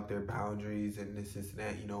 figure out their boundaries and this and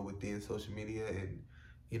that, you know, within social media and,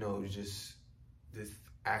 you know, just this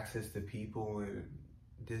access to people and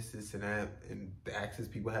this and that and the access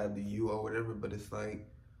people have to you or whatever. But it's like,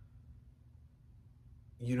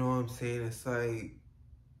 you know what I'm saying, it's like,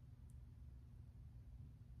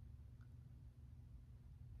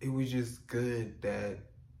 it was just good that,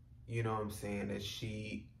 you know what I'm saying, that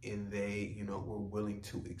she and they, you know, were willing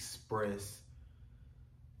to express,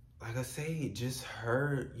 like I say, just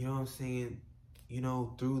her, you know what I'm saying, you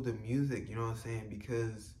know, through the music, you know what I'm saying,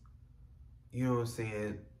 because, you know what I'm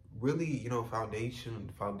saying, really, you know, foundational,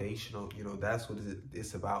 you know, that's what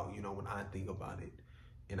it's about, you know, when I think about it,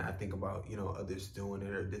 and I think about, you know, others doing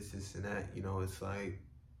it or this and that, you know, it's like,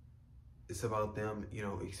 it's about them, you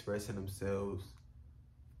know, expressing themselves,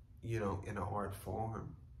 you know, in an art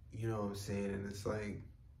form, you know what I'm saying, and it's like,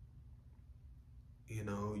 you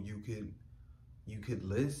know, you could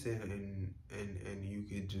listen and you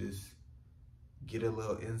could just get a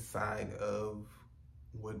little insight of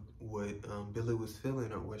what Billie was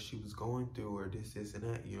feeling or what she was going through or this and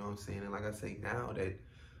that, you know what I'm saying? And like I say, now that,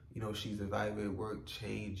 you know, she's evaluated work,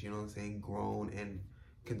 changed, you know what I'm saying, grown and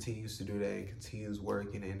continues to do that and continues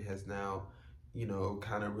working and has now, you know,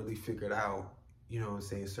 kind of really figured out, you know what I'm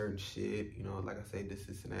saying, certain shit, you know, like I say, this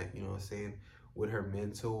and that, you know what I'm saying, with her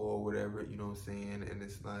mental or whatever, you know what I'm saying? And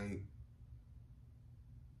it's like,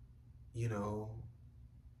 you know,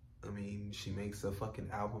 I mean, she makes a fucking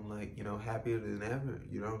album like, you know, Happier Than Ever,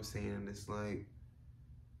 you know what I'm saying? And it's like,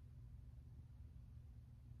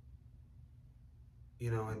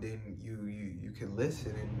 you know, and then you can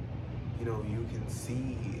listen and, you know, you can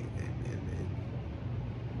see and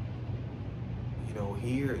you know,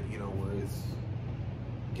 hear, you know, where it's,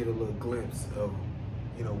 get a little glimpse of,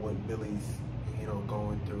 you know, what Billie's, you know,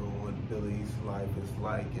 going through, what Billie's life is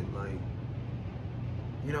like, and like,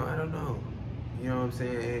 you know, I don't know. You know what I'm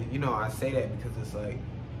saying? And, you know, I say that because it's like,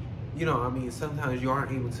 you know, I mean, sometimes you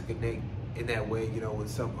aren't able to connect in that way, you know, with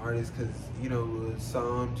some artists because, you know,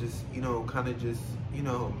 some just, you know, kind of just, you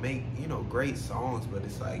know, make, you know, great songs, but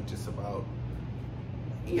it's like just about,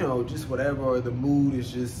 you know, just whatever, or the mood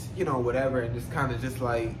is just, you know, whatever, and just kind of just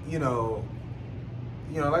like, you know,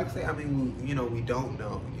 like I say, I mean, we, you know, we don't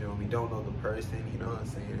know, you know, we don't know the person, you know what I'm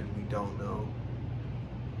saying, and we don't know,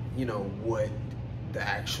 you know, what the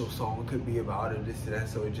actual song could be about or this and that,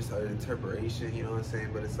 so it's just an interpretation, you know what I'm saying,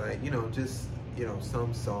 but it's like, you know, just, you know,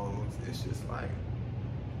 some songs, it's just like,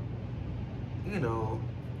 you know,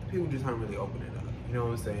 people just aren't really opening up, You know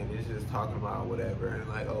what I'm saying? It's just talking about whatever and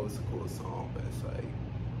like, oh, it's a cool song, but it's like,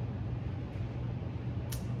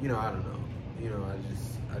 you know, I don't know. You know, I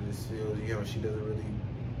just feel, you know, she doesn't really,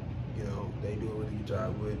 you know, they do a really good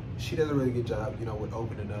job with, she does a really good job, you know, with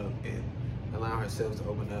opening up and allowing herself to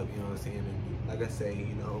open up, you know what I'm saying? And like I say,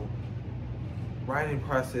 you know, writing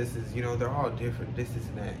processes, you know, they're all different, this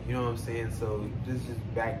and that, you know what I'm saying? So this is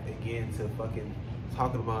back again to fucking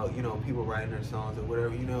talking about, you know, people writing their songs or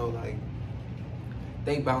whatever, you know, like,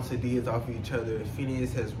 they bounce ideas off of each other.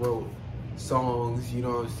 Phineas has wrote songs, you know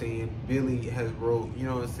what I'm saying? Billy has wrote, you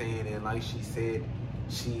know what I'm saying? And like she said,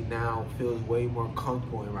 she now feels way more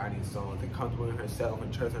comfortable in writing songs and comfortable in herself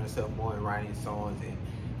and trusting herself more in writing songs and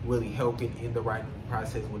really helping in the writing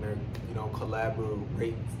process when they're, you know,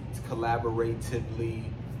 collaboratively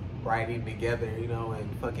writing together, you know,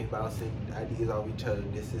 and fucking bouncing ideas off each other,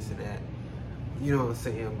 this and that. You know what I'm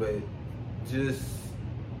saying? But just,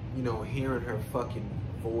 you know, hearing her fucking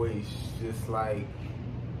voice, just like,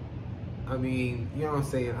 I mean, you know what I'm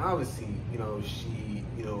saying? Obviously, you know, she,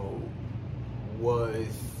 you know, was,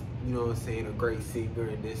 you know what I'm saying, a great singer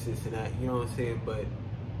and this and that, you know what I'm saying? But,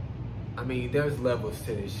 I mean, there's levels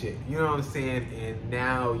to this shit, you know what I'm saying? And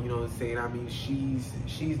now, you know what I'm saying? I mean, she's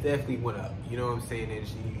definitely went up, you know what I'm saying? And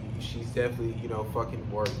she's definitely, you know,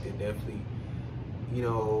 fucking worked and definitely, you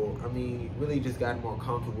know, I mean, really just gotten more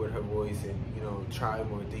comfortable with her voice and, you know, tried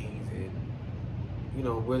more things and, you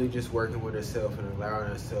know, really just working with herself and allowing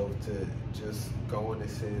herself to just go in a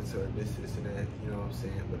sense or this and that, you know what I'm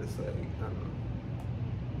saying? But it's like,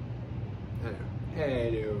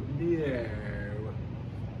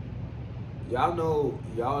 I don't know.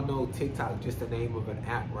 Y'all know TikTok, just the name of an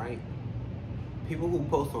app, right? People who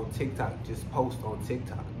post on TikTok just post on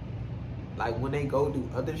TikTok. Like, when they go do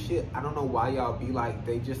other shit, I don't know why y'all be like,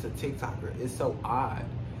 they just a TikToker. It's so odd.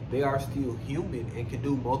 They are still human and can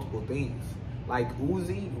do multiple things. Like,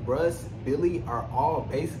 Uzi, Russ, Billy are all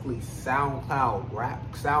basically SoundCloud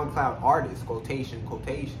artists, quotation.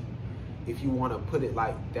 If you want to put it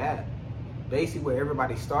like that. Basically, where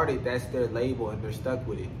everybody started, that's their label and they're stuck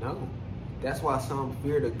with it. No. That's why some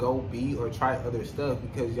fear to go be or try other stuff,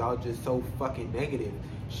 because y'all just so fucking negative.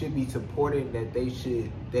 Should be supporting that they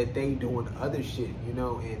doing other shit, you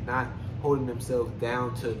know, and not holding themselves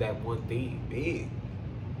down to that one thing big.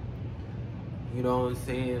 You know what I'm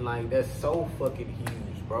saying? Like, that's so fucking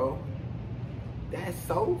huge, bro. That's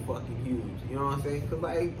so fucking huge. You know what I'm saying? Cause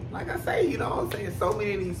like I say, you know what I'm saying? So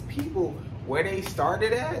many of these people, where they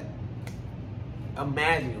started at,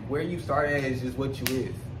 imagine where you started at is just what you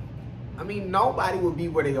is. I mean, nobody would be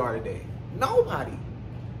where they are today. Nobody.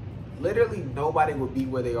 Literally nobody would be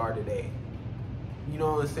where they are today. You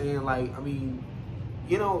know what I'm saying? Like, I mean,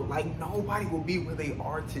 you know, like, nobody will be where they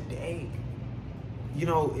are today. You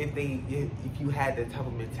know, if you had that type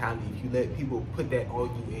of mentality, if you let people put that on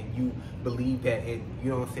you and you believe that and, you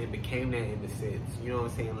know what I'm saying, became that in a sense, you know what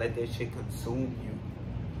I'm saying, let that shit consume you.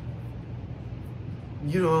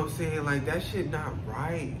 You know what I'm saying? Like, that shit not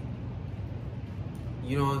right.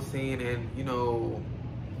 You know what I'm saying? And, you know,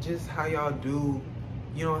 just how y'all do,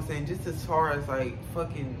 you know what I'm saying, just as far as like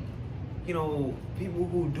fucking, you know, people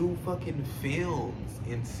who do fucking films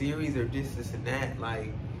and series or this and that,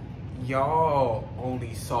 like, y'all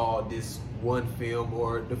only saw this one film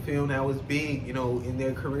or the film that was big, you know, in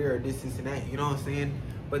their career, this and that, you know what I'm saying?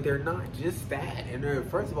 But they're not just that. And they're,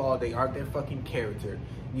 first of all, they are their fucking character.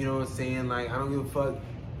 You know what I'm saying? Like, I don't give a fuck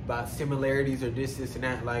about similarities or this and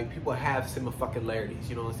that. Like, people have similarities,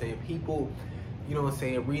 you know what I'm saying? People, you know what I'm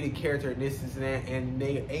saying, read a character and this and that, and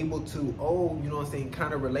they able to, you know what I'm saying,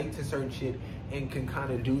 kind of relate to certain shit and can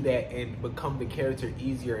kind of do that and become the character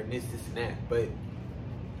easier and this and that. But,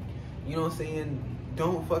 you know what I'm saying,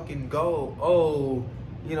 don't fucking go,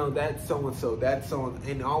 you know, that's so-and-so, that's so,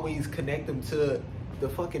 and always connect them to the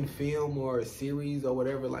fucking film or series or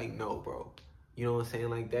whatever. Like, no, bro. You know what I'm saying?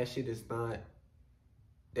 Like, that shit is not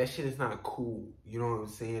cool. You know what I'm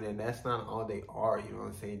saying? And that's not all they are, you know what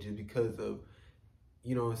I'm saying? Just because of,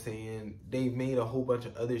 you know what I'm saying, they've made a whole bunch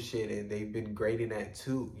of other shit and they've been great in that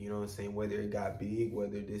too. You know what I'm saying? Whether it got big,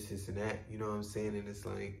 whether this and that, you know what I'm saying? And it's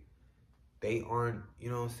like, they aren't, you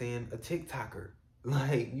know what I'm saying, a TikToker.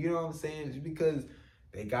 Like, you know what I'm saying? Just because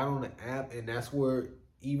they got on the app and that's where,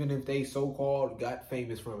 even if they so-called got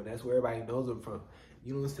famous from it, that's where everybody knows them from.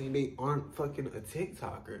 You know what I'm saying? They aren't fucking a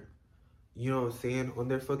TikToker. You know what I'm saying? On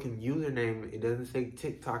their fucking username, it doesn't say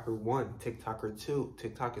TikToker 1, TikToker 2,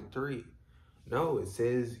 TikToker 3. No, it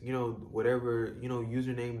says, you know, whatever, you know,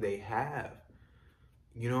 username they have.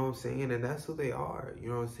 You know what I'm saying? And that's who they are. You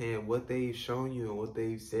know what I'm saying? What they've shown you and what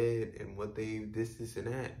they've said and what they've this and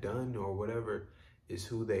that done or whatever is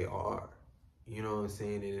who they are. You know what I'm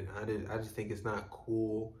saying? And I just think it's not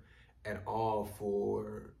cool at all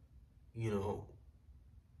for, you know,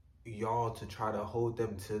 y'all to try to hold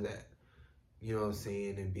them to that. You know what I'm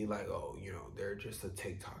saying? And be like, oh, you know, they're just a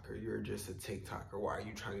TikToker. You're just a TikToker. Why are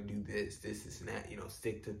you trying to do this, and that? You know,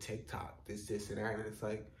 stick to TikTok, this, and that. And it's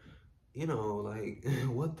like, you know, like,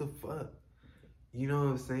 what the fuck? You know what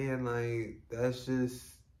I'm saying? Like, that's just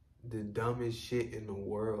the dumbest shit in the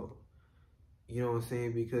world. You know what I'm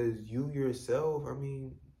saying? Because you yourself, I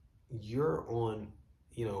mean, you're on,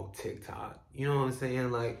 you know, TikTok. You know what I'm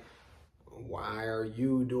saying? Like, why are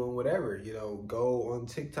you doing whatever? You know, go on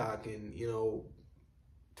TikTok and, you know,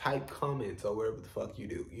 type comments or whatever the fuck you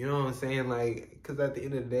do. You know what I'm saying? Like, because at the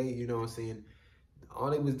end of the day, you know what I'm saying? All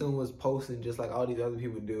they was doing was posting just like all these other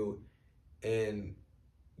people do. And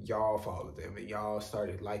y'all followed them and y'all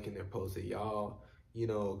started liking their posts and y'all, you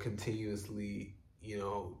know, continuously, you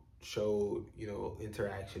know, showed, you know,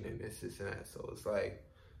 interaction and this and that. So it's like,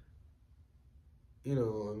 you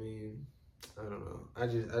know, I mean, I don't know. I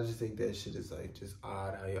just think that shit is like just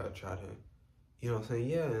odd how y'all try to, you know what I'm saying?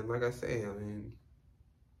 Yeah, and like I say, I mean,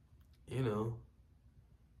 you know,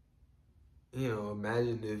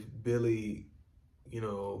 imagine if Billy, you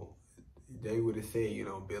know, they would have said, you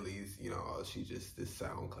know, Billy's, you know, oh, she's just this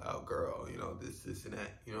SoundCloud girl, you know, this and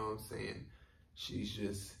that, you know what I'm saying? She's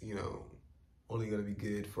just, you know, only gonna be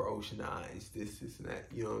good for Ocean Eyes, this and that,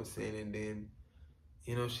 you know what I'm saying? And then,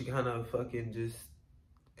 you know, she kind of fucking just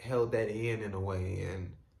held that in a way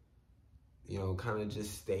and, you know, kind of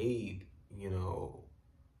just stayed, you know,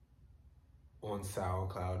 on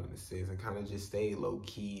SoundCloud in a sense and kind of just stayed low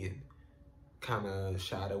key and kind of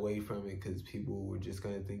shied away from it because people were just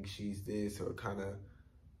gonna think she's this or kind of,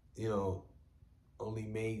 you know, only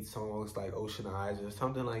made songs like Ocean Eyes or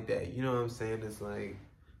something like that. You know what I'm saying? It's like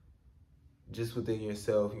just within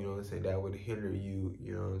yourself, you know what I'm saying, that would hinder you,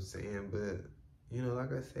 you know what I'm saying? But, you know,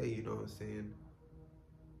 like I say, you know what I'm saying,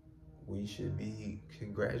 we should be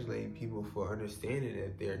congratulating people for understanding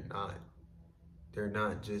that they're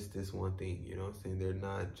not just this one thing, you know what I'm saying? They're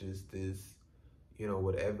not just this, you know,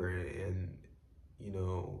 whatever. And you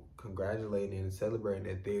know, congratulating and celebrating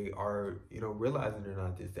that they are, you know, realizing they're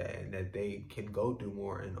not just that and that they can go do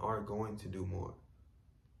more and are going to do more.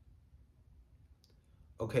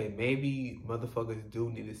 Okay, maybe motherfuckers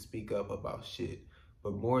do need to speak up about shit,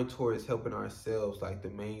 but more towards helping ourselves, like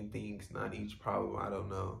the main things, not each problem. I don't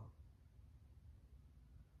know.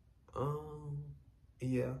 Um,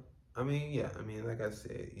 yeah. I mean, like I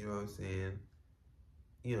said, you know what I'm saying?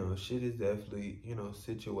 You know, shit is definitely, you know,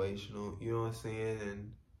 situational, you know what I'm saying?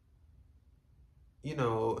 And, you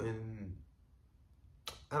know, and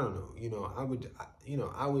I don't know, you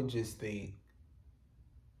know, I would just think,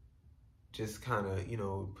 just kind of, you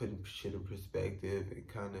know, putting shit in perspective and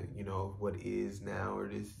kind of, you know, what is now or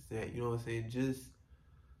this, that, you know what I'm saying? Just,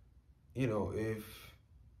 you know, if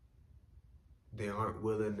they aren't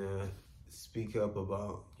willing to speak up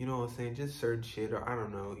about, you know what I'm saying, just certain shit or I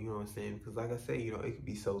don't know, you know what I'm saying? Because like I say, you know, it could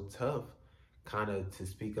be so tough kind of to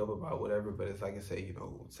speak up about whatever, but it's like I say, you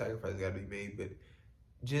know, sacrifice got to be made, but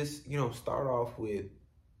just, you know, start off with,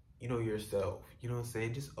 you know, yourself, you know what I'm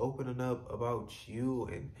saying? Just opening up about you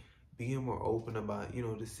and being more open about, you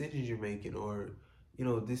know, decisions you're making or, you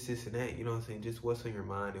know, this, and that, you know what I'm saying? Just what's on your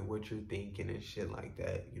mind and what you're thinking and shit like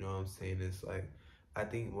that, you know what I'm saying? It's like, I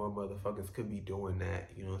think more motherfuckers could be doing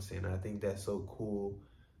that, you know what I'm saying? I think that's so cool,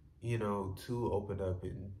 you know, to open up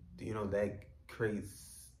and, you know, that creates,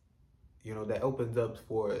 you know, that opens up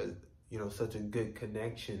for, you know, such a good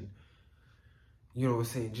connection, you know what I'm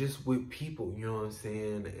saying, just with people, you know what I'm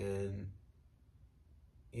saying? And,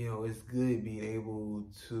 you know, it's good being able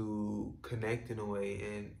to connect in a way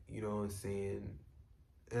and, you know what I'm saying?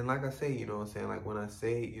 And like I say, you know what I'm saying? Like when I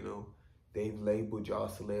say, you know, they've labeled y'all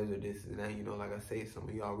celebs or this and that, you know, like I say, some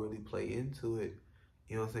of y'all really play into it,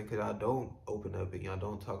 you know what I'm saying? Because y'all don't open up and y'all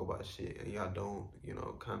don't talk about shit and y'all don't, you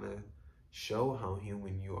know, kind of show how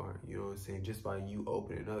human you are, you know what I'm saying? Just by you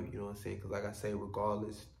opening up, you know what I'm saying? Because like I say,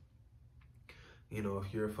 regardless, you know,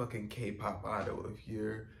 if you're a fucking K-pop idol, if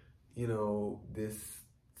you're, you know, this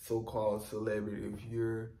so-called celebrity, if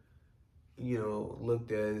you're, you know,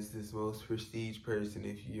 looked at as this most prestige person,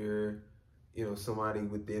 if you're, you know, somebody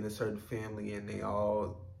within a certain family and they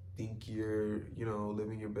all think you're, you know,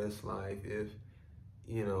 living your best life, if,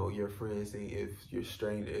 you know, your friends think if you're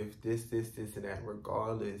stranger, if this, and that,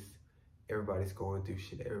 regardless, everybody's going through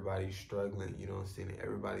shit, everybody's struggling, you know what I'm saying?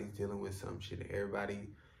 Everybody's dealing with some shit, everybody,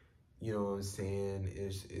 you know what I'm saying,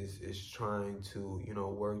 is trying to, you know,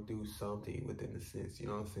 work through something within a sense, you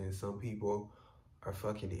know what I'm saying? Some people are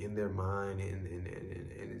fucking in their mind and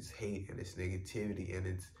it's hate and it's negativity and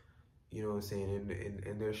it's, you know what I'm saying,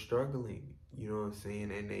 and they're struggling, you know what I'm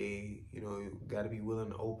saying, and they, you know, got to be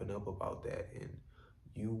willing to open up about that, and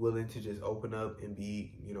you willing to just open up and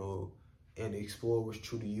be, you know, and explore what's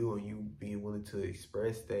true to you, and you being willing to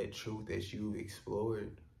express that truth that you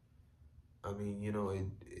explored. I mean, you know,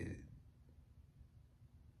 it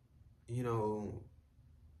you know,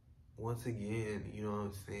 once again, you know what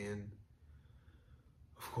I'm saying,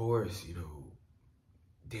 of course, you know,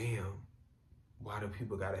 damn, why do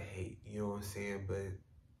people gotta hate, you know what I'm saying, but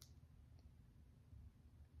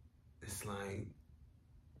it's like,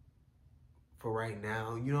 for right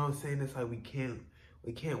now, you know what I'm saying, it's like we can't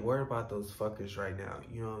worry about those fuckers right now,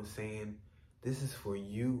 you know what I'm saying, this is for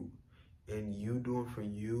you, and you doing for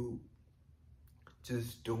you,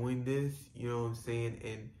 just doing this, you know what I'm saying,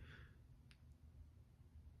 and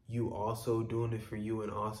you also doing it for you,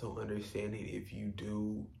 and also understanding if you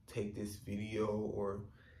do take this video or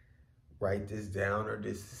write this down or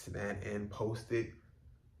this and that and post it,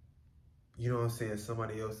 you know what I'm saying,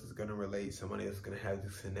 somebody else is going to relate, somebody else is going to have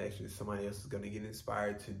this connection, somebody else is going to get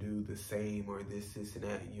inspired to do the same or this and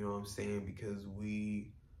that, you know what I'm saying, because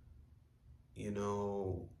we, you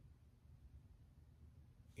know,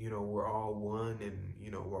 we're all one, and,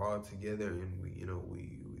 you know, we're all together, and we, you know,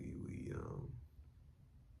 we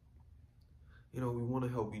want to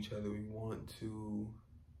help each other. We want to,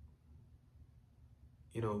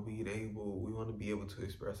 you know, we want to be able to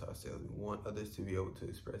express ourselves. We want others to be able to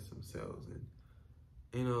express themselves. And,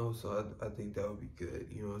 you know, so I think that would be good,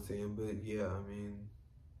 you know what I'm saying? But yeah, I mean,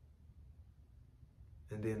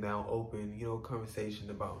 and then that'll open, you know, conversation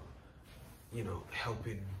about, you know,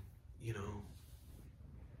 helping, you know,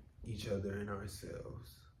 each other and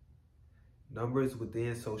ourselves. Numbers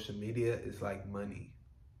within social media is like money.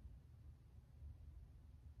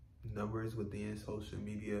 Numbers within social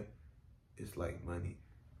media is like money.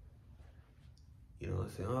 You know what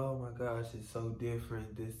I'm saying? Oh my gosh, it's so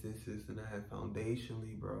different. This, and that.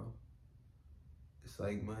 Foundationally, bro, it's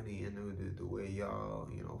like money, and the way y'all,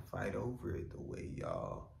 you know, fight over it, the way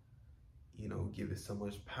y'all, you know, give it so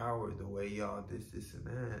much power, the way y'all this, and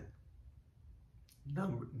that.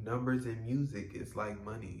 Numbers in music is like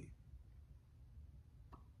money.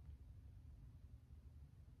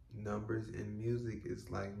 Numbers in music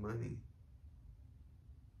is like money.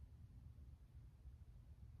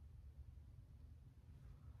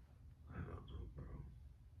 I don't know,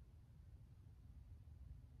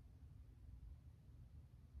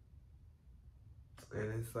 bro.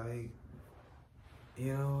 And it's like,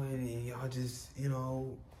 you know, and y'all just, you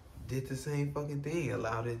know, did the same fucking thing.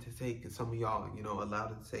 Allowed it to take, some of y'all, you know,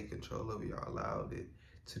 allowed it to take control of y'all. Allowed it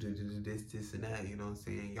to do this, and that, you know what I'm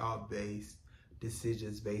saying? Y'all based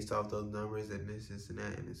decisions based off those numbers and this, and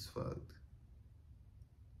that, and it's fucked.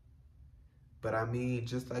 But I mean,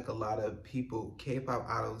 just like a lot of people, K-pop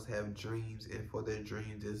idols have dreams, and for their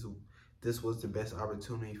dreams, this was the best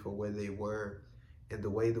opportunity for where they were. And the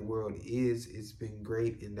way the world is, it's been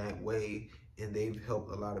great in that way, and they've helped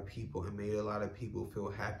a lot of people and made a lot of people feel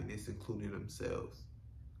happiness, including themselves.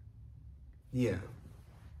 Yeah.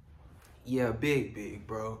 Yeah, big,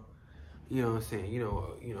 bro. You know what I'm saying?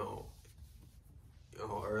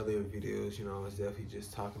 Earlier videos, you know, I was definitely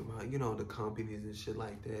just talking about, you know, the companies and shit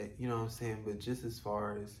like that, you know what I'm saying? But just as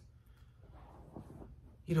far as,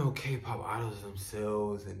 you know, K-pop idols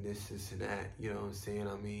themselves and this and that, you know what I'm saying?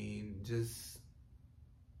 I mean, just,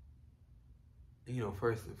 you know,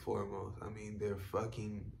 first and foremost, I mean, they're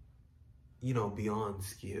fucking, you know, beyond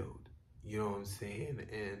skilled, you know what I'm saying?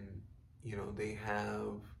 And, you know, they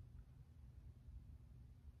have,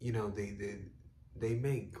 you know, they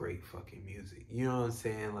make great fucking music. You know what I'm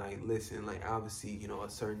saying? Like, listen, like, obviously, you know, a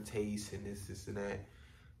certain taste and this and that,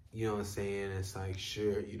 you know what I'm saying? It's like,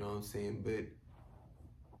 sure, you know what I'm saying? But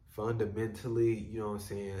fundamentally, you know what I'm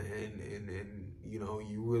saying? And you know,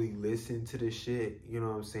 you really listen to the shit, you know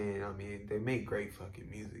what I'm saying? I mean, they make great fucking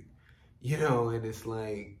music, you know, and it's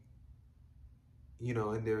like, you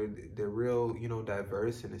know, and they're real, you know,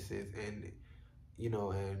 diverse in a sense, and you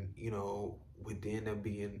know, within them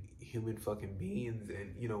being human fucking beings,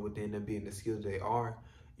 and you know, within them being the skills they are,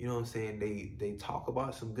 you know what I'm saying, they talk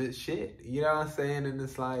about some good shit, you know what I'm saying, and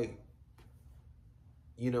it's like,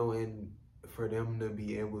 you know, and for them to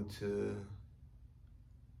be able to,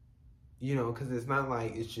 you know, because it's not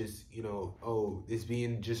like it's just, you know, oh, it's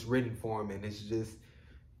being just written for them, and it's just,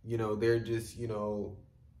 you know, they're just, you know,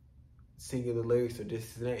 singing the lyrics or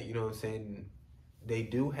this and that, you know what I'm saying? They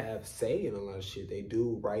do have say in a lot of shit. They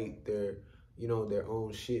do write their, you know, their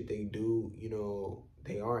own shit. They do, you know,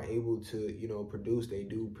 they are able to, you know, produce. They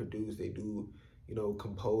do, you know,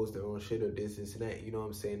 compose their own shit or this and that. You know what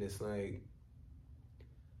I'm saying? It's like,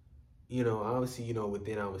 obviously,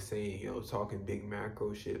 within I was saying, talking big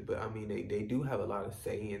macro shit, but I mean, they do have a lot of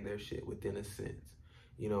say in their shit within a sense,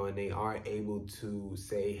 and they are able to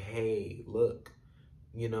say, hey, look,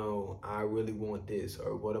 I really want this,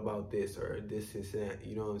 or what about this, or this, that,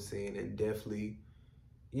 you know what I'm saying? And definitely,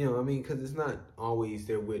 I mean, because it's not always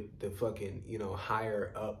they're with the fucking,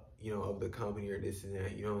 higher up, of the company or this and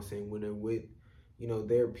that, you know what I'm saying? When they're with,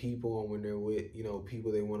 their people, and when they're with,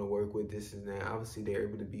 people they want to work with, this and that, obviously they're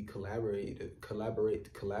able to be collaborative,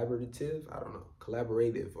 I don't know,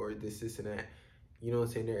 collaborative, or this and that, you know what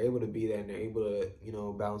I'm saying? They're able to be that, and they're able to,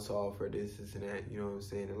 bounce off for this and that, you know what I'm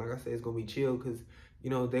saying? And like I said, it's going to be chill because,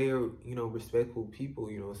 they are, respectful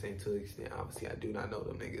people, you know what I'm saying, to an extent. Obviously, I do not know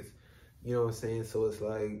them niggas, you know what I'm saying? So it's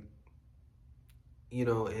like,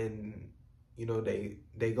 and,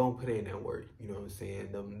 they gonna put in that work, you know what I'm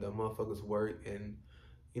saying? Them motherfuckers work, and,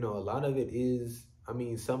 a lot of it is, I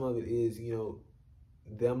mean, some of it is,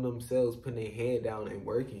 them themselves putting their head down and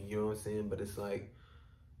working, you know what I'm saying? But it's like,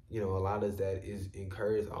 a lot of that is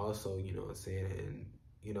encouraged also, you know what I'm saying? And,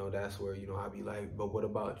 that's where, I'll be like, but what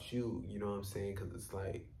about you? You know what I'm saying? Because it's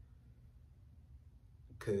like,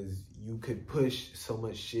 because you could push so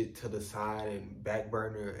much shit to the side and back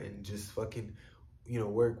burner and just fucking,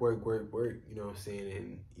 work, you know what I'm saying?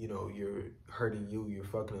 And, you're hurting you, you're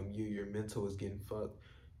fucking up you, your mental is getting fucked,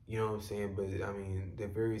 you know what I'm saying? But, I mean, they're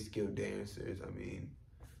very skilled dancers. I mean,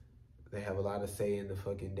 they have a lot of say in the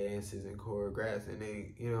fucking dances and choreographs, and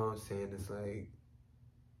they, you know what I'm saying? It's like,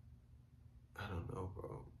 I don't know,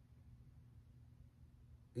 bro.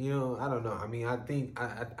 I don't know. I mean, I think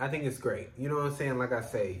it's great. You know what I'm saying? Like I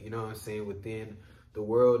say, you know what I'm saying? Within the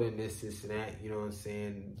world and this and that, you know what I'm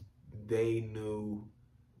saying? They knew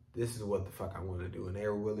this is what the fuck I want to do, and they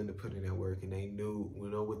were willing to put in that work, and they knew,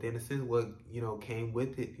 within a sense what, came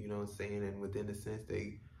with it, you know what I'm saying? And within a sense,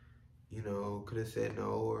 they, could have said no,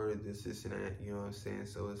 or this and that, you know what I'm saying?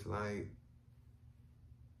 So it's like,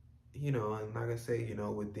 and like I say,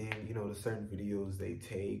 within, the certain videos they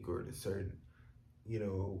take, or the certain,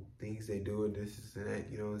 things they do, and this and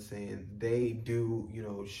that, you know what I'm saying? They do,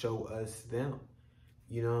 show us them,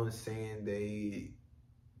 you know what I'm saying?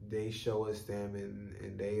 They show us them,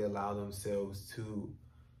 and they allow themselves to,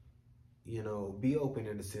 be open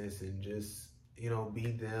in a sense, and just, be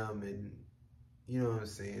them, and, you know what I'm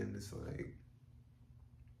saying? It's like,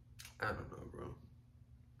 I don't know, bro.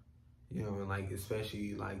 And like,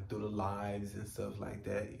 especially like through the lives and stuff like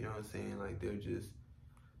that, you know what I'm saying? Like, they're just,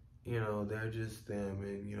 they're just them,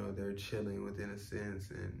 and, they're chilling within a sense,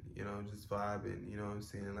 and, just vibing, you know what I'm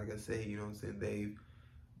saying? Like I say, you know what I'm saying? They've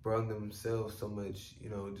brought themselves so much,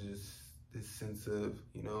 just this sense of,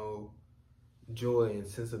 joy and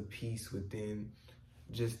sense of peace within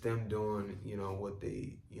just them doing, what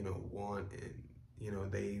they, want, and,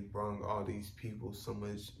 they brought all these people so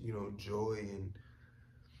much, joy, and,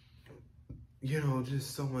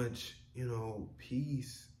 just so much,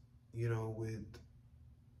 peace, with,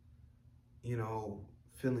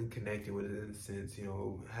 feeling connected with it in a sense,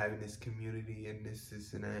 having this community and this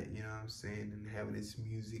and that, you know what I'm saying? And having this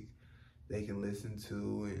music they can listen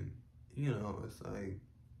to, and, it's like,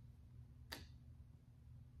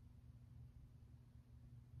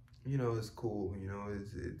 it's cool,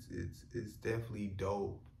 it's definitely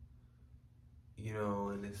dope,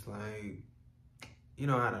 and it's like, I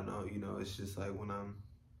don't know, it's just like when I'm,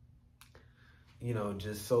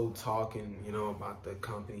 just so talking, about the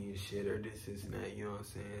company and shit, or this and that, you know what I'm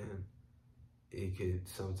saying? It could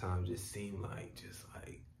sometimes just seem like,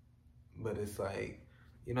 but it's like,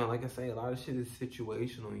 like I say, a lot of shit is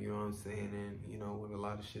situational, you know what I'm saying? And, with a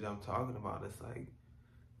lot of shit I'm talking about, it's like,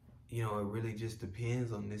 it really just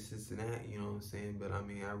depends on this and that, you know what I'm saying? But I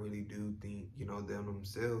mean, I really do think, them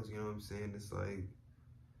themselves, you know what I'm saying? It's like,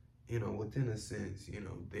 within a sense,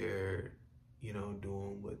 they're,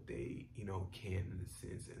 doing what they, can in a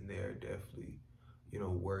sense, and they're definitely,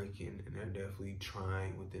 working, and they're definitely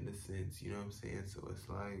trying within a sense, you know what I'm saying? So it's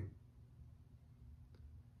like,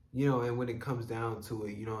 and when it comes down to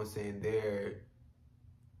it, you know what I'm saying, they're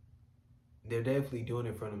definitely doing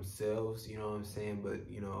it for themselves, you know what I'm saying? But,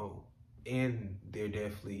 and they're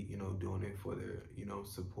definitely, doing it for their,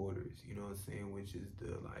 supporters, you know what I'm saying? Which is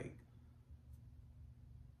the, like,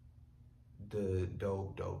 the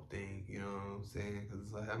dope thing, you know what I'm saying? Because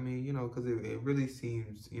it's like, I mean, because it really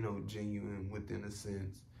seems, genuine within a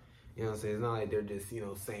sense. You know what I'm saying? It's not like they're just,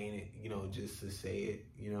 saying it, just to say it,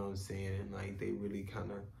 you know what I'm saying? And like, they really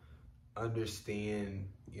kind of understand,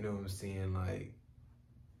 you know what I'm saying? Like,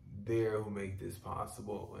 they're who make this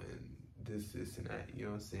possible, and this and that, you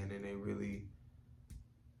know what I'm saying? And they really,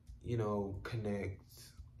 connect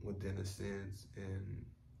within a sense, and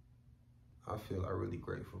I feel like really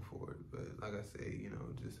grateful for it. But like I say, you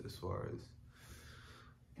know, just as far as,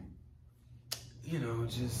 you know,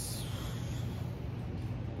 just,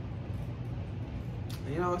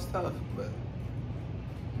 you know, it's tough, but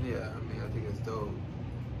yeah, I mean, I think it's dope.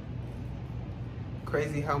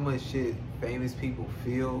 Crazy how much shit famous people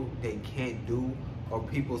feel they can't do, or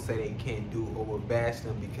people say they can't do, or will bash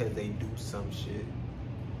them because they do some shit.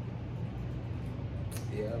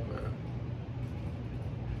 Yeah, man.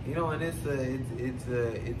 You know, and it's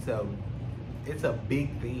a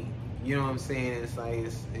big thing. You know what I'm saying? It's like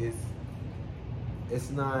it's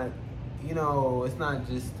not, you know, it's not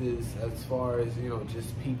just as far as, you know,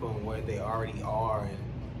 just people and where they already are, and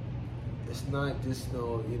it's not just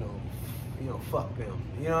no, you know, fuck them.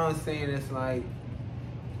 You know what I'm saying? It's like,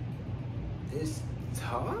 it's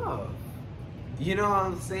tough. You know what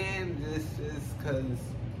I'm saying? Just cause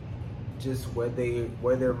just where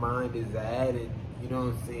their mind is at, and you know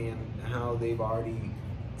what I'm saying, how they've already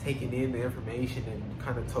taken in the information and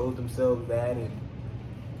kind of told themselves that, and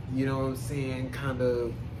you know what I'm saying, kind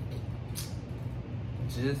of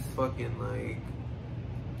just fucking like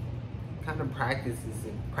kind of practice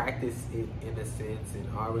it in a sense, and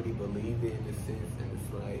already believe it in a sense, and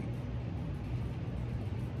it's like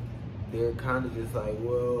they're kind of just like,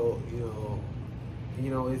 well, you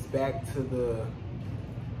know, it's back to the,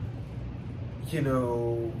 you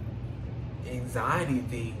know, anxiety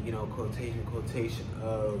thing, you know, quotation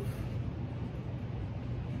of,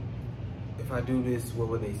 if I do this, what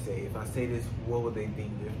would they say? If I say this, what would they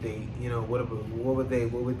think? If they, you know, what would they?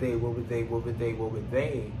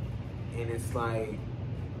 And it's like,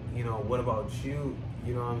 you know, what about you?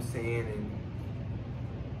 You know what I'm saying? And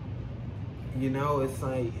you know, it's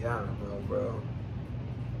like, I don't know, bro.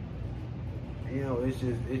 You know,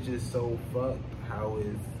 it's just so fucked how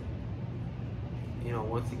it's, you know,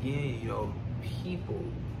 once again, you know, people,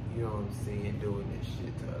 you know what I'm saying, doing this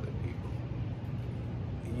shit to other people.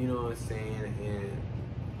 You know what I'm saying? And,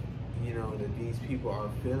 you know, that these people are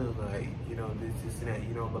feeling like, you know, this and that,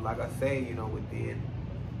 you know, but like I say, you know, within,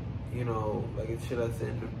 you know, like it should have said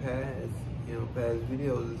in the past, you know, past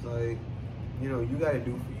videos, it's like, you know, you gotta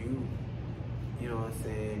do for you. You know what I'm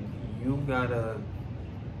saying? You gotta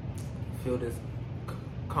feel this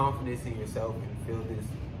confidence in yourself and feel this,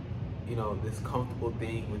 you know, this comfortable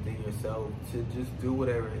thing within yourself to just do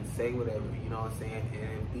whatever and say whatever, you know what I'm saying?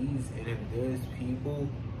 And if there's people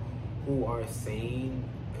who are saying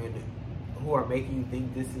and who are making you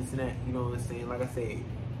think this and that, you know what I'm saying? Like I say,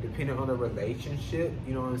 depending on the relationship,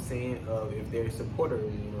 you know what I'm saying, of if they're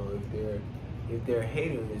supporters, you know, if they're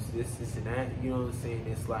haters, this and that, you know what I'm saying?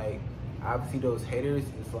 It's like, obviously those haters,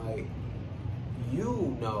 it's like,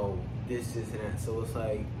 you know, this and that. So it's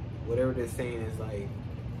like, whatever they're saying is like,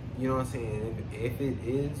 you know what I'm saying? If it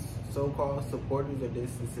is so-called supporters or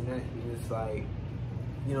this and that, it's like,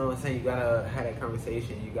 you know what I'm saying? You gotta have that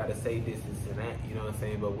conversation. You gotta say this and that, you know what I'm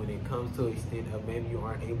saying? But when it comes to an extent of maybe you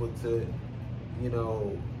aren't able to, you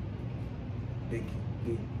know,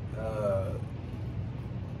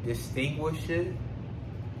 distinguish it,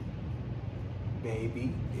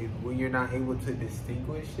 maybe when you're not able to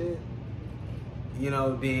distinguish it, you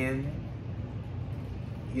know, then,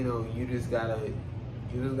 you know, you just gotta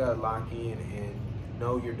lock in and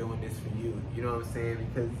know you're doing this for you. You know what I'm saying?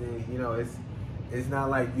 Because then, you know, it's not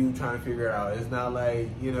like you trying to figure it out. It's not like,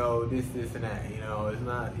 you know, this and that. You know, it's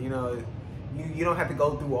not, you know, you don't have to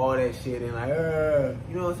go through all that shit and like,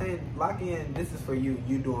 you know what I'm saying? Lock in. This is for you.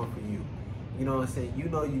 You doing for you. You know what I'm saying? You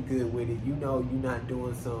know you good with it. You know you're not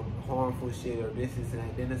doing some harmful shit or this and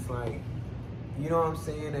that. Then it's like, you know what I'm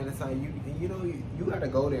saying? And it's like, you know, you gotta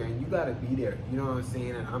go there and you gotta be there. You know what I'm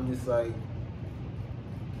saying? And I'm just like,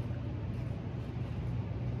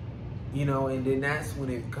 you know, and then that's when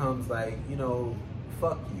it comes like, you know,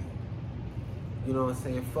 fuck you. You know what I'm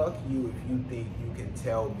saying? Fuck you if you think you can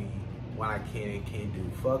tell me what I can and can't do.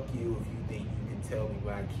 Fuck you if you think you can tell me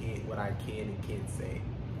what I can and can't say.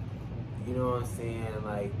 You know what I'm saying?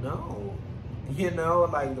 Like, no. You know,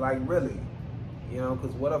 like really. You know,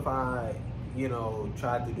 because what if I, you know,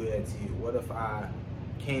 tried to do that to you? What if I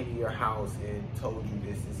came to your house and told you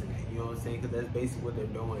this and that? You know what I'm saying? Because that's basically what they're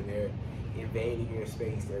doing. They're invading your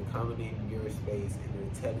space. They're coming in your space and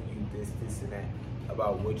they're telling you this and that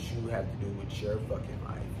about what you have to do with your fucking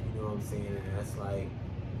life. You know what I'm saying? And that's like,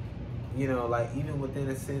 you know, like even within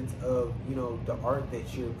a sense of, you know, the art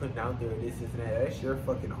that you're putting out there, this and that, that's your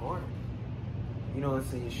fucking art. You know what I'm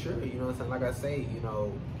saying? Sure, you know what I'm saying? Like I say, you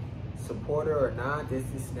know, supporter or not, this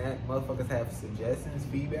and that, motherfuckers have suggestions,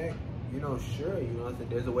 feedback, you know, sure, you know what I'm saying?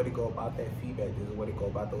 There's a way to go about that feedback. There's a way to go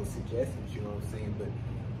about those suggestions, you know what I'm saying? But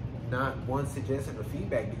not one suggestion or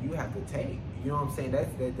feedback that you have to take. You know what I'm saying?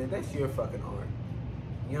 That's your fucking art.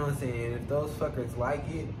 You know what I'm saying? If those fuckers like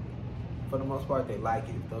it, for the most part, they like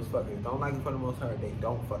it. If those fuckers don't like it, for the most part, they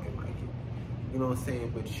don't fucking like it. You know what I'm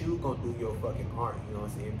saying? But you gonna do your fucking art. You know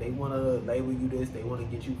what I'm saying? If they wanna label you this, they wanna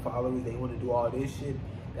get you followers, they wanna do all this shit,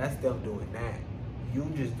 that's them doing that. You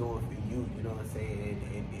just doing for you. You know what I'm saying?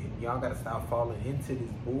 And y'all gotta stop falling into this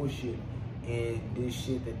bullshit and this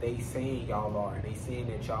shit that they saying y'all are. And they saying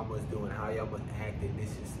that y'all must do and how y'all must act and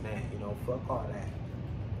this and that. You know, fuck all that.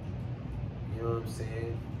 You know what I'm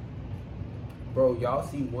saying? Bro, y'all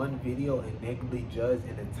see one video and negatively judge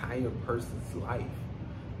an entire person's life,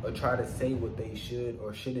 or try to say what they should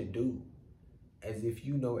or shouldn't do, as if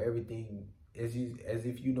you know everything. As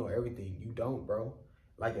if you know everything. You don't, bro.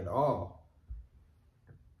 Like at all.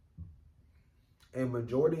 And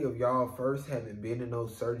majority of y'all, first, haven't been in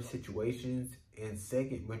those certain situations, and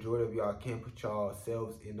second, majority of y'all can't put y'all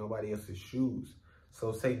selves in nobody else's shoes.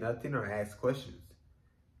 So say nothing or ask questions.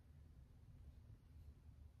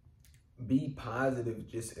 Be positive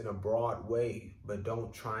just in a broad way, but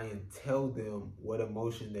don't try and tell them what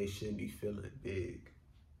emotion they should be feeling big.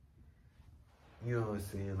 You know what I'm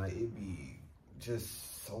saying? Like, it be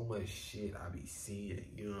just so much shit I be seeing,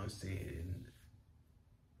 you know what I'm saying?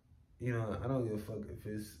 You know, I don't give a fuck if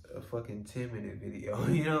it's a fucking 10-minute video,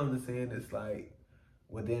 you know what I'm saying? It's like,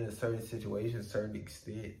 within a certain situation, certain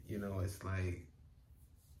extent, you know, it's like,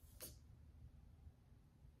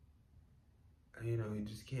 you know, you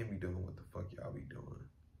just can't be doing what the fuck y'all be doing.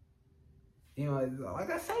 You know, like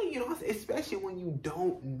I say, you know, especially when you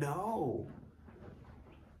don't know.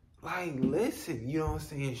 Like, listen, you know what I'm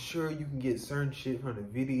saying? Sure, you can get certain shit from the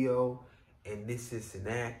video and this and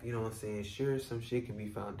that, you know what I'm saying? Sure, some shit can be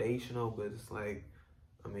foundational, but it's like,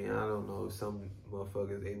 I mean, I don't know if some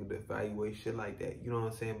motherfuckers able to evaluate shit like that, you know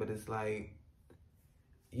what I'm saying? But it's like,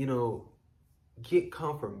 you know, get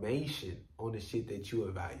confirmation on the shit that you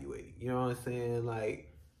evaluate. You know what I'm saying?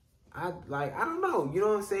 Like, I don't know, you know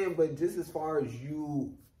what I'm saying? But just as far as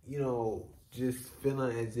you know, just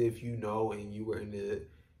feeling as if you know and you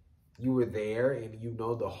were there and you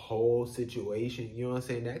know the whole situation, you know what I'm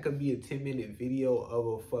saying? That could be a 10-minute video of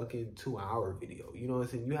a fucking 2-hour video. You know what I'm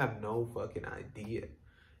saying? You have no fucking idea.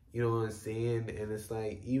 You know what I'm saying? And it's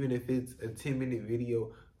like, even if it's a 10-minute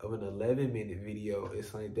video of an 11-minute video,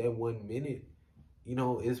 it's like that 1 minute, you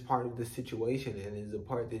know, is part of the situation and is a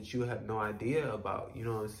part that you have no idea about, you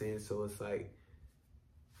know what I'm saying? So it's like,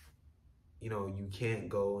 you know, you can't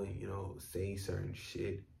go and, you know, say certain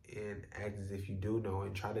shit and act as if you do know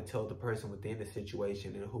and try to tell the person within the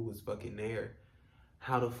situation and who was fucking there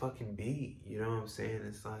how to fucking be, you know what I'm saying?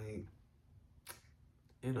 It's like,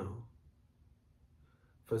 you know,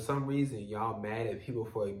 for some reason, y'all mad at people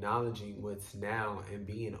for acknowledging what's now and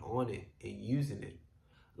being on it and using it.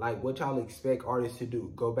 Like, what y'all expect artists to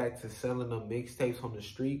do? Go back to selling them mixtapes on the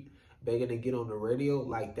street, begging to get on the radio?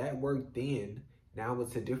 Like, that worked then. Now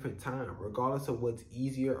it's a different time. Regardless of what's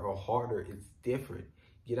easier or harder, it's different.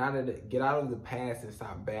 Get out of the past and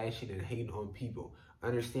stop bashing and hating on people.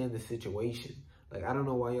 Understand the situation. Like, I don't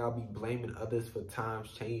know why y'all be blaming others for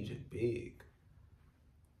times changing. Big.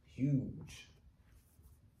 Huge.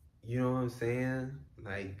 You know what I'm saying?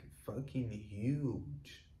 Like, fucking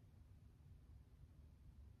huge.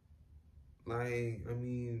 Like, I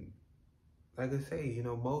mean, like I say, you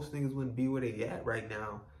know, most niggas wouldn't be where they at right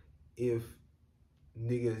now if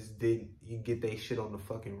niggas didn't get they shit on the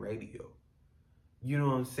fucking radio. You know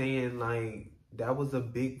what I'm saying? Like, that was a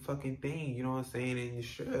big fucking thing, you know what I'm saying? And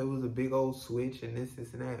sure, it was a big old switch and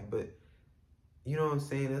this and that, but you know what I'm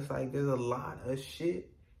saying? It's like, there's a lot of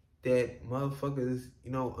shit that motherfuckers,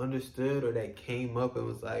 you know, understood or that came up and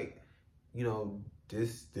was like, you know,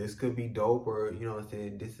 this could be dope, or, you know what I'm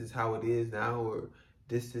saying, this is how it is now, or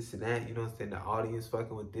this and that, you know what I'm saying, the audience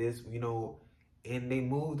fucking with this, you know, and they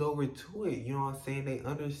moved over to it, you know what I'm saying, they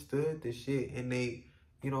understood the shit, and they,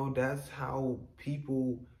 you know, that's how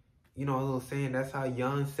people, you know what I'm saying, that's how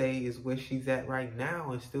Beyonce is where she's at right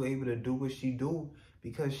now and still able to do what she do,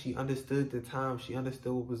 because she understood the time, she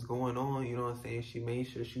understood what was going on, you know what I'm saying, she made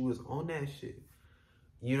sure she was on that shit,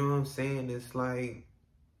 you know what I'm saying, it's like,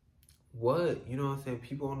 what? You know what I'm saying?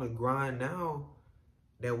 People on the grind now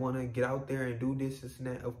that want to get out there and do this and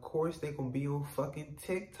that. Of course they gonna be on fucking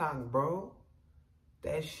TikTok, bro.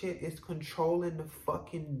 That shit is controlling the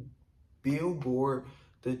fucking Billboard,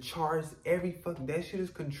 the charts, every fucking... That shit is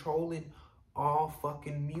controlling all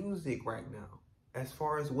fucking music right now. As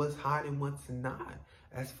far as what's hot and what's not.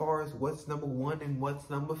 As far as what's number 1 and what's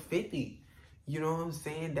number 50. You know what I'm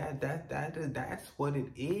saying? That's what it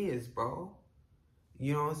is, bro.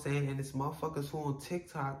 You know what I'm saying? And it's motherfuckers who on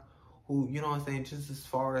TikTok who, you know what I'm saying, just as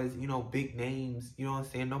far as, you know, big names, you know what I'm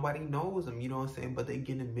saying, nobody knows them, you know what I'm saying, but they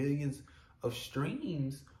getting millions of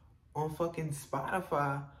streams on fucking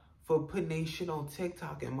Spotify for putting their shit on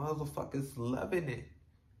TikTok and motherfuckers loving it.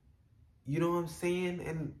 You know what I'm saying?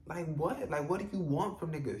 And like what? Like what do you want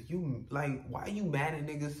from niggas? You like why are you mad at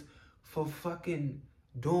niggas for fucking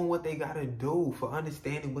doing what they gotta do, for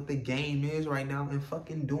understanding what the game is right now and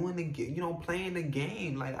fucking doing the game, you know, playing the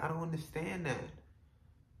game? Like I don't understand that.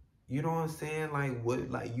 You know what I'm saying? Like what,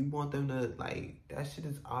 like you want them to, like, that shit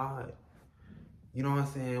is odd. You know what I'm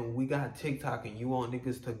saying? We got TikTok and you want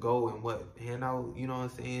niggas to go and what? Hand out, you know what I'm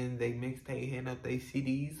saying? They mixtape, hand up they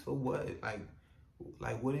CDs for what?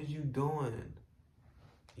 Like what is you doing?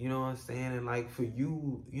 You know what I'm saying? And like for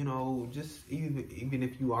you, you know, just even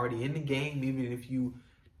if you already in the game, even if you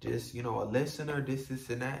just, you know, a listener, this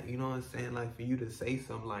and that, you know what I'm saying? Like for you to say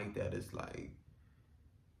something like that, it's like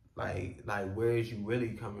where is you really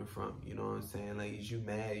coming from? You know what I'm saying? Like, is you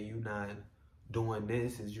mad you not doing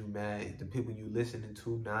this? Is you mad the people you listening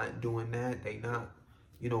to not doing that? They not,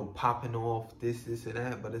 you know, popping off this and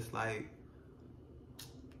that. But it's like,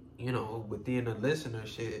 you know, within the listener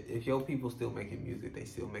shit, if your people still making music, they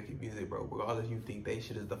still making music, bro. Regardless, you think they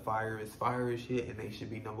shit is the fire shit and they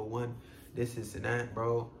should be number one, this and that,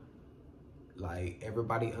 bro. Like,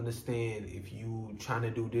 everybody understand if you trying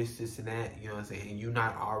to do this and that, you know what I'm saying, and you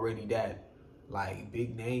not already that, like,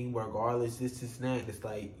 big name, regardless, this and that, it's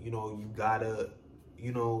like, you know, you gotta,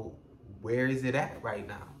 you know, where is it at right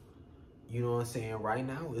now? You know what I'm saying? Right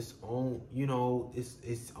now, it's on, you know, it's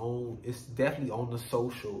definitely on the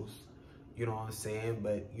socials, you know what I'm saying?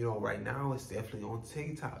 But, you know, right now, it's definitely on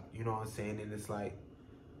TikTok, you know what I'm saying? And it's like,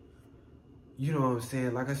 you know what I'm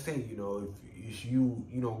saying? Like I said, you know, if you,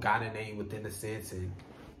 you know, got a name within a sense and,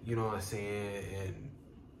 you know what I'm saying, and,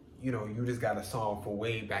 you know, you just got a song for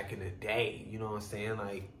way back in the day, you know what I'm saying?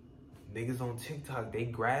 Like, niggas on TikTok, they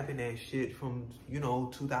grabbing that shit from, you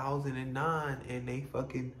know, 2009 and they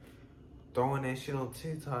fucking throwing that shit on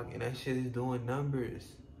TikTok and that shit is doing numbers.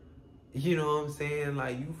 You know what I'm saying?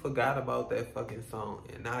 Like, you forgot about that fucking song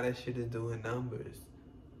and now that shit is doing numbers.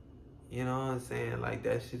 You know what I'm saying? Like,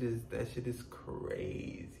 that shit is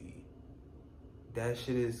crazy. That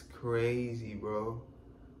shit is crazy, bro.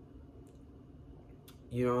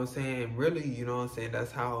 You know what I'm saying? Really, you know what I'm saying?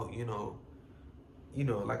 That's how, you know,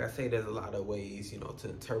 like I say, there's a lot of ways, you know, to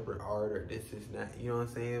interpret art or this is not, you know what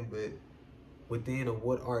I'm saying? But within of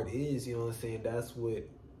what art is, you know what I'm saying? That's what,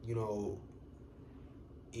 you know,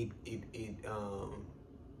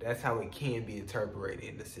 that's how it can be interpreted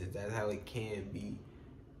in a sense. That's how it can be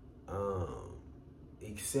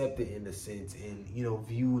accepted in a sense and, you know,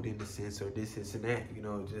 viewed in a sense or this and that, you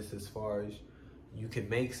know, just as far as you can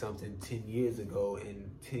make something 10 years ago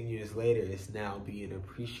and 10 years later it's now being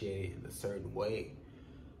appreciated in a certain way.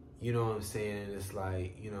 You know what I'm saying? And it's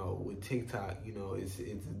like, you know, with TikTok, you know, it's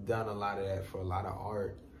done a lot of that for a lot of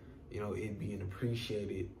art, you know, it being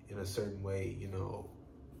appreciated in a certain way, you know,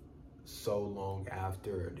 so long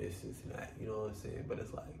after this and that, you know what I'm saying? But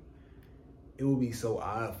it's like, it would be so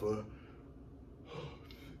odd for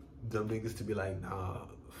them niggas to be like, nah,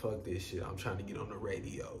 fuck this shit, I'm trying to get on the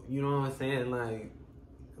radio. You know what I'm saying?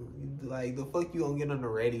 Like the fuck you gonna get on the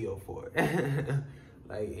radio for?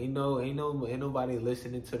 Like, ain't nobody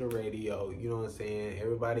listening to the radio, you know what I'm saying?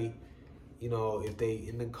 Everybody, you know, if they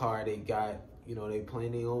in the car, they got, you know, they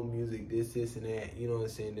playing their own music, this and that, you know what I'm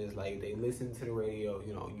saying? It's like, they listen to the radio,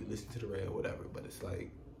 you know, you listen to the radio, whatever, but it's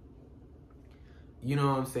like, you know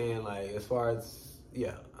what I'm saying? Like, as far as,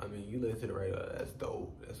 yeah, I mean, you listen to the radio, that's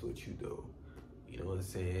dope, that's what you do. You know what I'm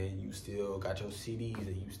saying? You still got your CDs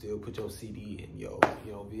and you still put your CD in your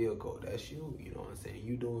vehicle. That's you, you know what I'm saying?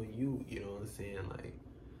 You doing you, you know what I'm saying? Like,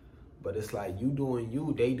 but it's like, you doing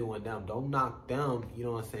you, they doing them. Don't knock them, you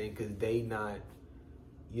know what I'm saying? Because they not,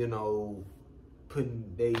 you know,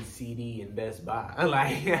 putting their CD in Best Buy.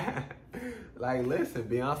 Like, listen,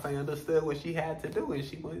 Beyonce understood what she had to do and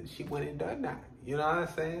she went and done that. You know what I'm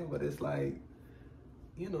saying? But it's like,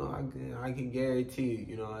 you know, I can guarantee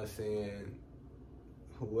you know what I'm saying,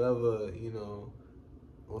 whoever, you know,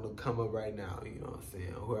 on the come up right now, you know what I'm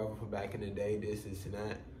saying, whoever from back in the day, this and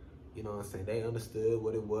that, you know what I'm saying, they understood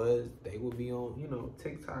what it was. They would be on, you know,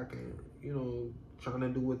 TikTok and, you know, trying to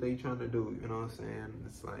do what they trying to do, you know what I'm saying?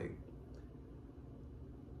 It's like,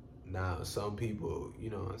 now some people,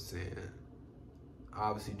 you know what I'm saying,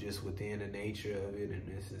 obviously just within the nature of it and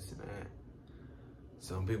this and that,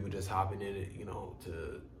 some people just hopping in it, you know,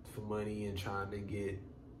 for money and trying to get,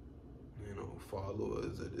 you know,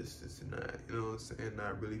 followers or this and that, you know what I'm saying?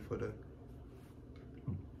 Not really for the,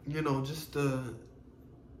 you know, just the,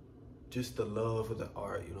 just the love of the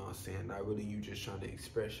art, you know what I'm saying? Not really you just trying to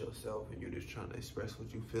express yourself and you're just trying to express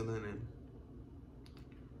what you feeling and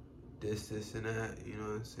this and that, you know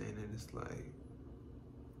what I'm saying? And it's like,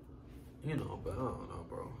 you know, but I don't know,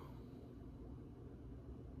 bro.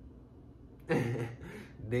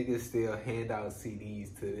 Niggas still hand out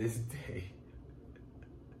CDs to this day.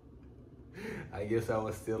 I guess I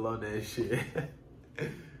was still on that shit.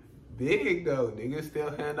 Big though, niggas still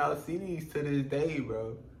hand out CDs to this day,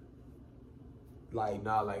 bro. Like,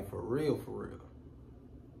 not like for real, for real.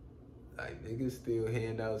 Like, niggas still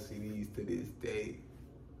hand out CDs to this day.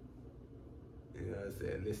 You know what I'm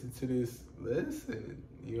saying? Listen to this, listen.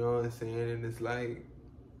 You know what I'm saying? And it's like,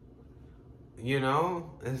 you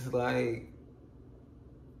know, it's like,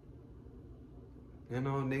 you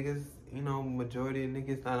know, niggas, you know, majority of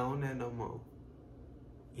niggas not on that no more.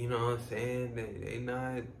 You know what I'm saying? They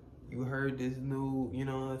not, you heard this new, you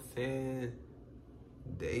know what I'm saying?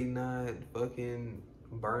 They not fucking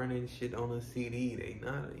burning shit on a CD. They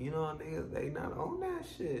not, you know, niggas, they not on that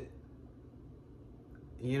shit.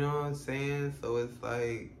 You know what I'm saying? So it's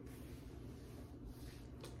like,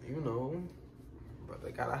 you know, but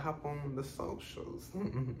they gotta hop on the socials.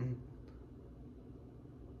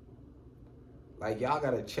 Like, y'all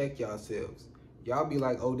gotta check yourselves. Y'all be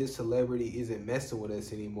like, oh, this celebrity isn't messing with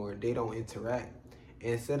us anymore. They don't interact.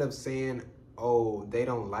 Instead of saying, oh, they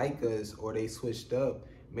don't like us or they switched up,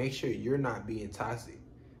 make sure you're not being toxic.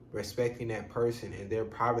 Respecting that person and their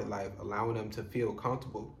private life, allowing them to feel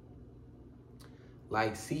comfortable.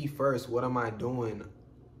 Like, see first, what am I doing?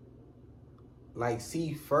 Like,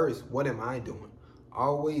 see first, what am I doing?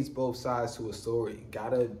 Always both sides to a story.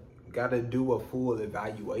 Gotta do a full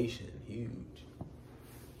evaluation. Huge.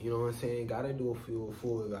 You know what I'm saying? Gotta do a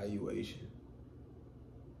full evaluation.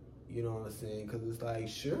 You know what I'm saying? Because it's like,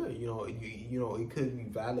 sure, you know, it could be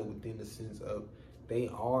valid within the sense of they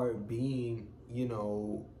are being, you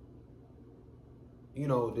know,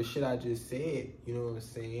 the shit I just said, you know what I'm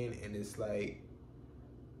saying? And it's like,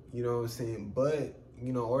 you know what I'm saying? But,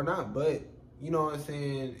 you know, or not, but, you know what I'm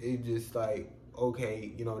saying? It's just like,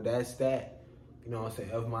 okay, you know, that's that, you know what I'm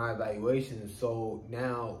saying, of my evaluation. So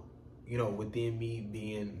now, you know, within me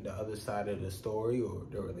being the other side of the story or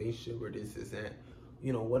the relationship or this is that,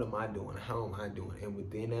 you know, what am I doing? How am I doing? And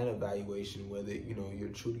within that evaluation, whether, you know, you're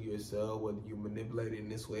true to yourself, whether you manipulate it in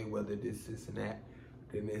this way, whether this and that,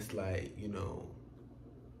 then it's like, you know,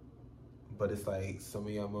 but it's like some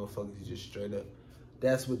of y'all motherfuckers just straight up,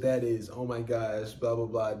 that's what that is. Oh my gosh, blah, blah,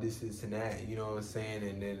 blah, this and that, you know what I'm saying?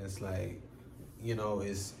 And then it's like, you know,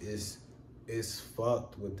 it's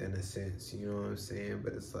fucked within a sense, you know what I'm saying?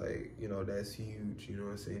 But it's like, you know, that's huge, you know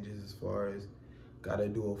what I'm saying? Just as far as gotta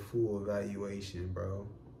do a full evaluation, bro.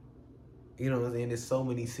 You know what I'm saying? There's so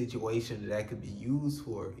many situations that could be used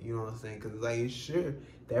for, you know what I'm saying? Because, like, sure,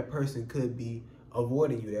 that person could be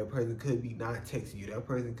avoiding you. That person could be not texting you. That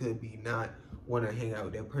person could be not want to hang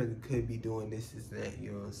out. That person could be doing this and that,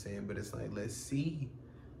 you know what I'm saying? But it's like, let's see,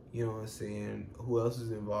 you know what I'm saying, who else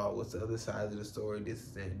is involved, what's the other side of the story, this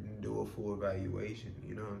and that, and do a full evaluation,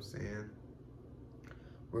 you know what I'm saying?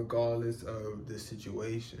 Regardless of the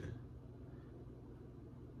situation.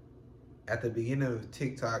 At the beginning of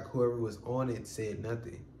TikTok, whoever was on it said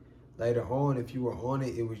nothing. Later on, if you were on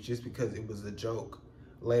it, it was just because it was a joke.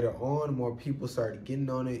 Later on, more people started getting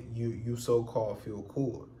on it, you so-called feel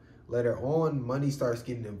cool. Later on, money starts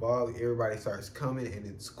getting involved, everybody starts coming, and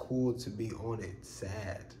it's cool to be on it.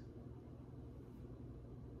 Sad.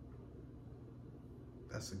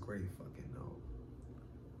 That's a great fucking note.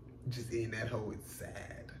 Just in that hole, it's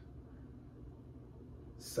sad.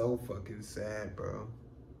 So fucking sad, bro.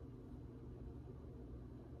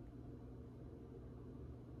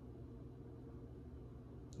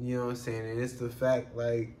 You know what I'm saying? And it's the fact,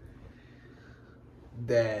 like,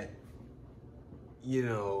 that, you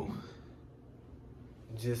know,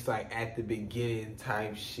 just like at the beginning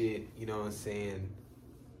type shit, you know what I'm saying?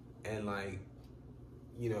 And like,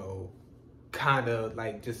 you know, kind of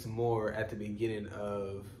like just more at the beginning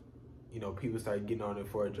of, you know, people start getting on it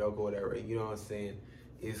for a joke or whatever, you know what I'm saying?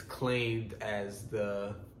 Is claimed as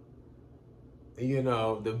the, you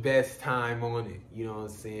know, the best time on it, you know what I'm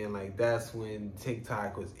saying? Like, that's when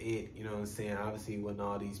TikTok was it, you know what I'm saying? Obviously, it wasn't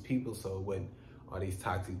all these people, so it wasn't all these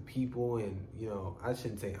toxic people, and, you know, I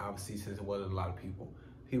shouldn't say obviously since it wasn't a lot of people.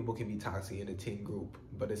 People can be toxic in a 10 group,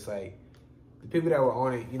 but it's like, the people that were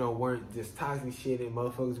on it, you know, weren't just toxic shit, and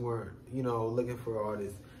motherfuckers weren't, you know, looking for all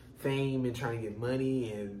this fame and trying to get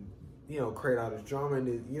money and, you know, create all this drama,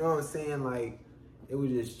 and you know what I'm saying? Like, it was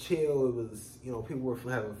just chill. It was, you know, people were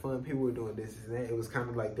having fun. People were doing this and that. It was kind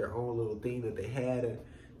of like their own little thing that they had, and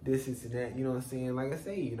this and that. You know what I'm saying? Like I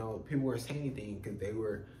say, you know, people weren't saying anything because they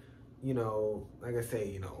were, you know, like I say,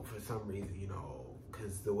 you know, for some reason, you know,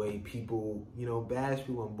 because the way people, you know, bash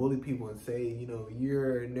people and bully people and say, you know,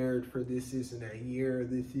 you're a nerd for this, and that, you're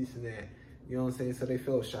this, and that, you know what I'm saying? So they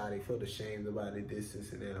feel shy, they feel ashamed about it, this,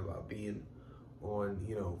 and that, about being on,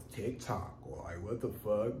 you know, TikTok. Or like, what the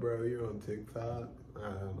fuck, bro? You're on TikTok? I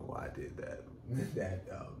don't know why I did that, that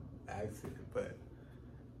accident, but,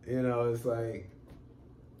 you know, it's like,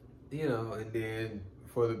 you know, and then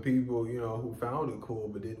for the people, you know, who found it cool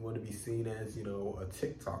but didn't want to be seen as, you know, a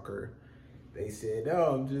TikToker, they said,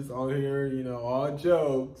 no, I'm just on here, you know, all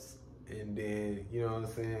jokes. And then, you know what I'm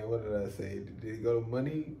saying? What did I say? Did it go to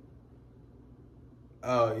money?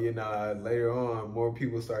 Oh, you know, later on, more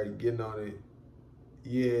people started getting on it.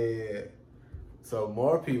 Yeah. So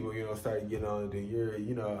more people, you know, started getting on it. And you're,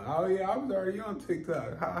 you know, oh yeah, I was already on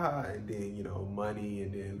TikTok. Ha ha. And then, you know, money.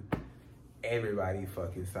 And then everybody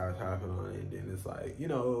fucking starts talking on it. And then it's like, you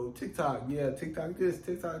know, TikTok, yeah, TikTok this,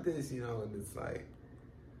 you know. And it's like,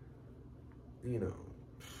 you know,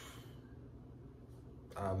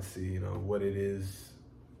 obviously, you know, what it is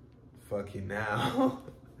fucking now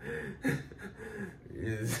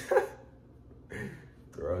is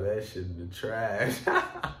throw that shit in the trash.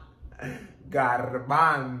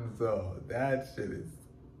 Garbanzo. That shit is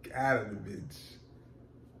out of the bitch.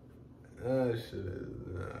 That shit is,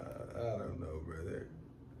 I don't know, brother.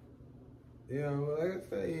 You know, like I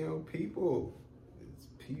say, you know, people, it's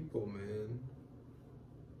people, man.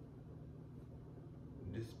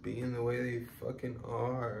 Just being the way they fucking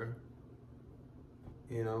are,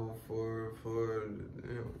 you know, for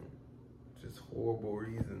you know, just horrible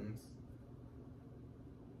reasons.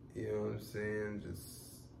 You know what I'm saying?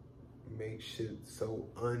 Just make shit so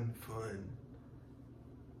unfun.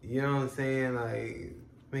 You know what I'm saying? Like,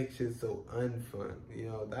 make shit so unfun. You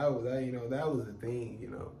know, that was the thing, you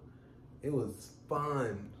know. It was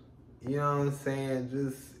fun. You know what I'm saying?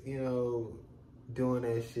 Just, you know, doing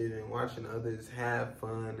that shit and watching others have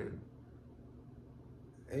fun and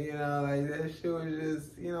you know, like, that shit was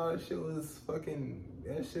just, you know, that shit was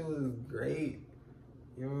great.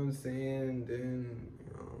 You know what I'm saying? Then,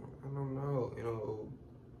 you know, I don't know, you know,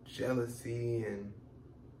 jealousy and,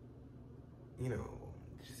 you know,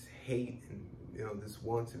 just hate and, you know, this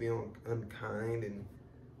want to be unkind and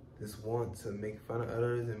this want to make fun of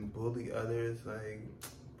others and bully others, like,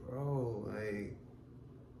 bro, like,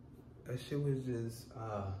 that shit was just,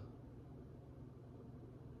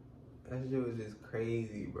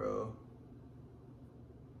 crazy, bro.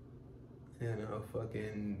 You know,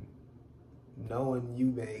 fucking knowing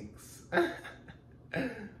Eubanks,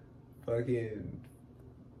 fucking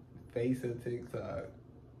face of TikTok.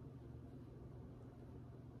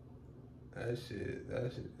 That shit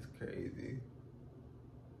is crazy.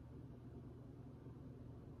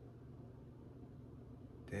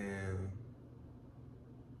 Damn.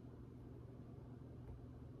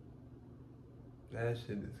 That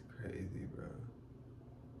shit is crazy, bro.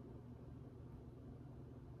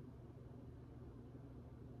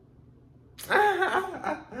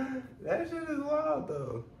 That shit is wild,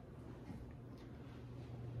 though.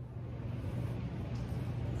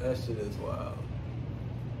 That shit is wild.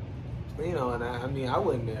 You know, and I mean, I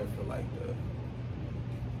wasn't there for like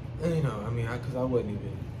the, you know, I mean, because I wasn't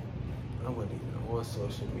even on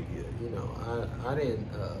social media. You know, I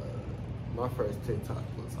didn't. My first TikTok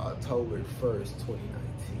was October 1st,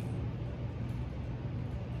 2019.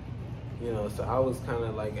 You know, so I was kind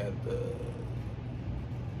of like at the,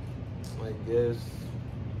 like this,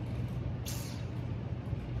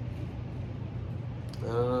 I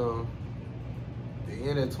don't know, the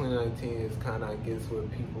end of 2019 is kind of, I guess, where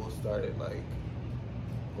people started, like,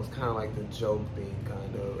 was kind of like the joke thing,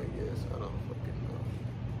 kind of, I guess. I don't fucking know.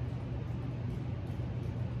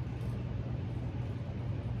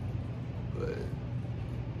 But,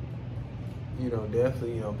 you know,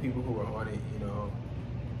 definitely, you know, people who were on it, you know,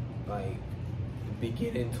 like,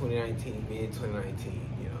 beginning 2019, mid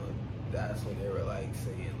 2019, you know, that's when they were, like,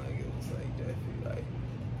 saying, like, it was, like, definitely, like,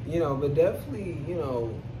 you know, but definitely, you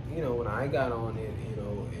know, when I got on it, you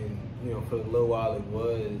know, and, you know, for a little while it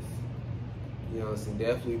was, you know, so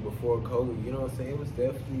definitely before COVID, you know what I'm saying, it was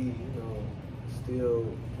definitely, you know, still,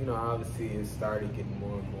 you know, obviously it started getting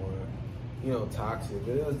more and more, you know, toxic,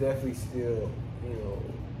 but it was definitely still, you know,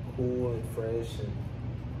 cool and fresh, and,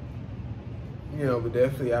 you know, but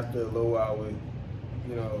definitely after a little while with,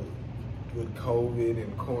 you know, with COVID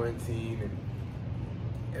and quarantine and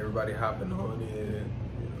everybody hopping on it, and,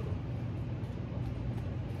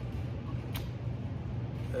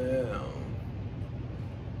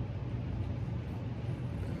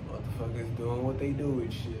 motherfuckers doing what they do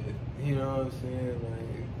with shit. You know what I'm saying?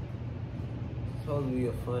 Like, it's supposed to be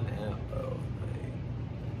a fun app, bro. Like,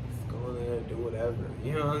 it's go in there, do whatever.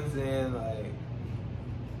 You know what I'm saying? Like,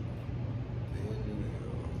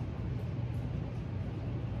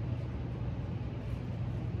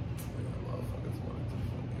 motherfuckers wanted to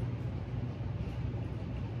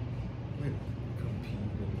fucking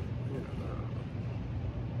compete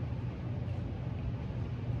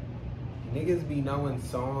and, niggas be knowing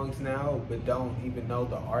songs now, but don't even know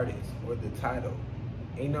the artist or the title.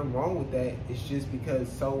 Ain't nothing wrong with that. It's just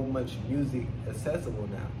because so much music accessible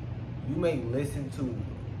now. You may listen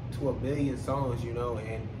to a million songs, you know,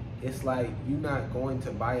 and it's like you're not going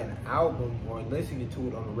to buy an album or listening to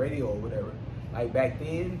it on the radio or whatever. Like back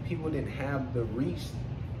then, people didn't have the reach.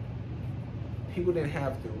 People didn't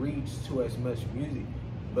have the reach to as much music.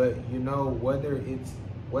 But you know, whether it's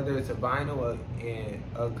a vinyl and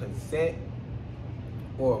a cassette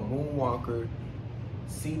or a Moonwalker,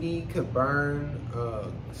 CD could burn.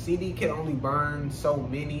 CD can only burn so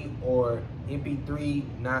many, or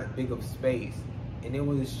MP3 not big of space, and it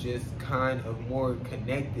was just kind of more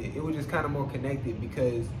connected. It was just kind of more connected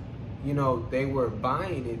because, you know, they were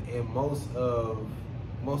buying it, and most of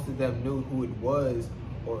them knew who it was,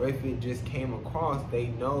 or if it just came across, they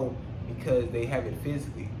know because they have it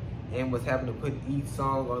physically, and was having to put each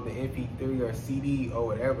song on the MP3 or CD or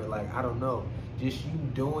whatever. Like, I don't know. Just you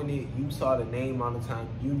doing it, you saw the name all the time,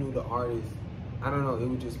 you knew the artist. I don't know, it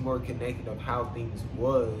was just more connected of how things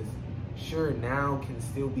was. Sure, now can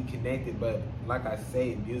still be connected, but like I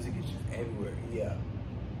say, music is just everywhere. Yeah,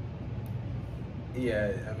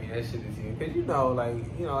 I mean, that shit is huge. Because, you know,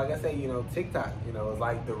 like I say, you know, TikTok, you know, is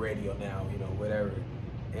like the radio now, you know, whatever.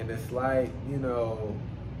 And it's like, you know,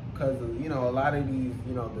 because, you know, a lot of these,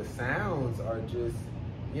 you know, the sounds are just,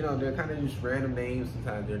 you know, they're kind of just random names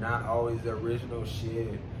sometimes. They're not always the original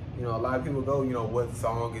shit. You know, a lot of people go, you know, what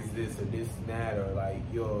song is this or this and that, or like,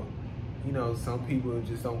 you know, some people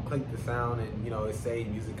just don't click the sound and, you know, it say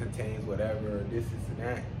music contains whatever, or this and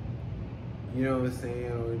that. You know what I'm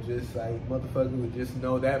saying? Or just like, motherfucker would just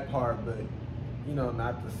know that part, but, you know,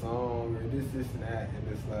 not the song, or this and that. And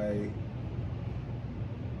it's like,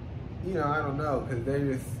 you know, I don't know, because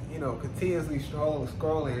they're just, you know, continuously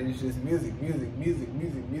scrolling, and it's just music.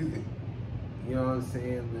 You know what I'm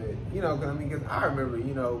saying? But, you know, because I remember,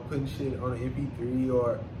 you know, putting shit on an MP3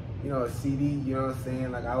 or, you know, a CD, you know what I'm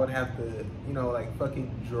saying? Like, I would have to, you know, like,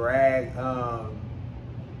 fucking drag,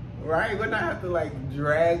 right? Wouldn't I have to, like,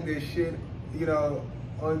 drag this shit, you know,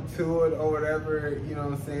 onto it or whatever, you know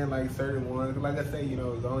what I'm saying? Like, certain ones. Like I say, you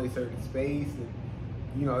know, there's only certain space, and,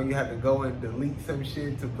 you know, you have to go and delete some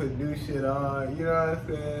shit to put new shit on, you know what I'm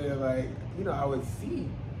saying? Like, you know, I would see,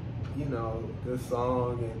 you know, the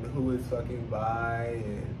song and who it's fucking by,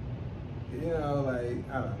 and, you know, like,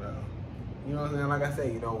 I don't know. You know what I'm saying? Like I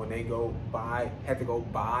say, you know, when they had to go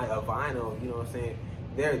buy a vinyl, you know what I'm saying?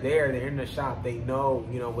 They're in the shop, they know,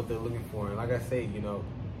 you know, what they're looking for. And like I say, you know,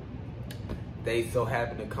 they so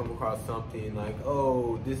happen to come across something like,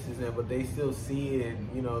 oh, this isn't, but they still see it, and,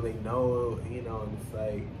 you know, they know, you know, and it's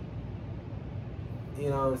like, you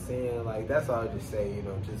know what I'm saying? Like, that's all I would just say, you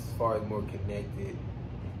know, just as far as more connected,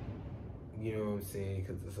 you know what I'm saying?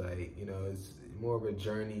 Because it's like, you know, it's more of a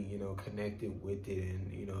journey, you know, connected with it,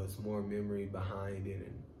 and, you know, it's more memory behind it,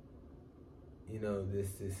 and, you know,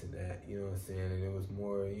 this and that, you know what I'm saying? And it was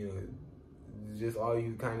more, you know, just all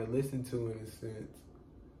you kind of listen to in a sense.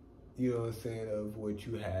 You know what I'm saying, of what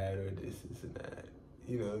you had, or this and that.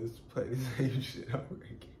 You know, just play the same shit over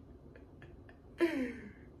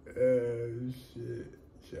again. Shit,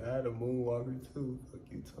 I had a Moonwalker too. Fuck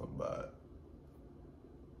you talking about?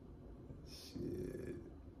 Shit.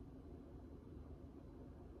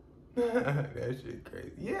 That shit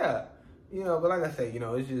crazy. Yeah. You know, but like I say, you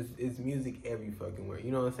know, it's music every fucking where.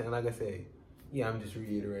 You know what I'm saying? Like I say, yeah, I'm just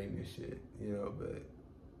reiterating this shit, you know, but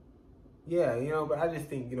yeah, you know, but I just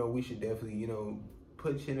think, you know, we should definitely, you know,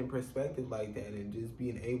 put shit in perspective like that, and just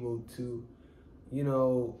being able to, you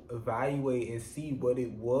know, evaluate and see what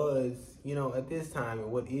it was, you know, at this time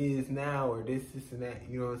and what is now, or this and that,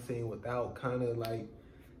 you know what I'm saying, without kind of like,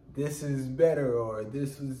 this is better, or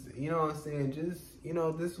this was, you know what I'm saying, just, you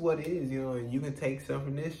know, this is what it is, you know, and you can take some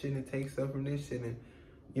from this shit and take some from this shit, and,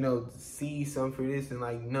 you know, see some for this and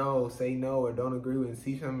like, no, say no, or don't agree with, and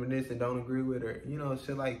see some for this and don't agree with, or, you know,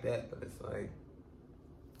 shit like that. But it's like,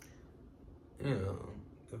 you know,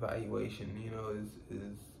 evaluation, you know,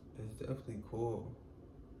 is definitely cool.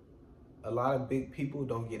 A lot of big people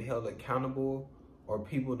don't get held accountable, or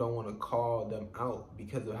people don't want to call them out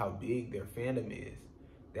because of how big their fandom is.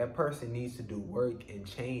 That person needs to do work and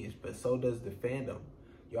change, but so does the fandom.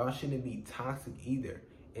 Y'all shouldn't be toxic either,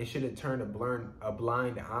 and shouldn't turn a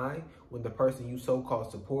blind eye when the person you so-called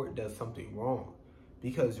support does something wrong.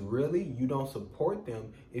 Because really, you don't support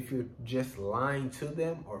them if you're just lying to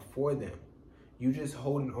them or for them. You're just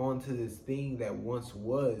holding on to this thing that once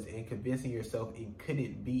was and convincing yourself it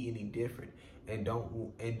couldn't be any different, and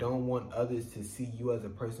don't want others to see you as a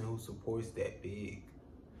person who supports that big.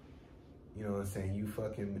 You know what I'm saying? You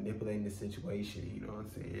fucking manipulating the situation, you know what I'm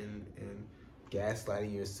saying? And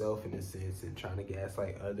gaslighting yourself in a sense and trying to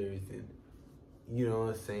gaslight others, and you know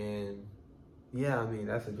what I'm saying? Yeah, I mean,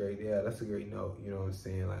 that's a great note, you know what I'm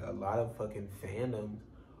saying? Like, a lot of fucking fandoms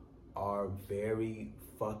are very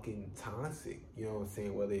fucking toxic, you know what I'm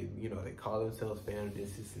saying? Whether, you know, they call themselves fans,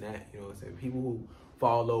 this and that, you know what I'm saying? People who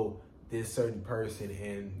follow this certain person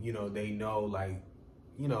and, you know, they know, like,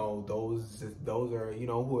 you know, those are, you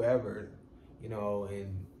know, whoever, you know,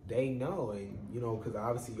 and they know, and, you know, because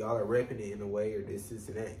obviously y'all are repping it in a way, or this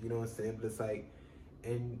and that, you know what I'm saying? But it's like,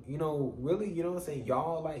 and, you know, really, you know what I'm saying,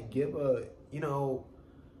 y'all, like, give a, you know,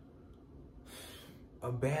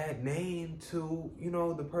 a bad name to, you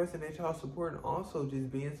know, the person that y'all support, and also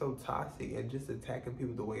just being so toxic and just attacking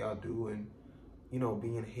people the way y'all do, and, you know,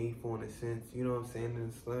 being hateful in a sense, you know what I'm saying? And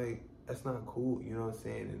it's like, that's not cool, you know what I'm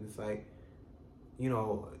saying? And it's like, you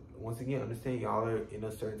know, once again, understand y'all are in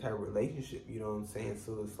a certain type of relationship, you know what I'm saying?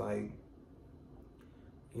 So it's like,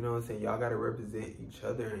 you know what I'm saying, y'all gotta represent each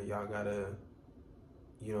other, and y'all gotta,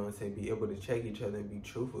 you know what I'm saying, be able to check each other and be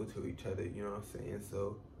truthful to each other, you know what I'm saying?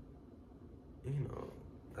 So, you know,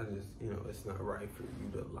 I just, you know, it's not right for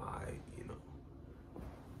you to lie, you know.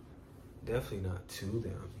 Definitely not to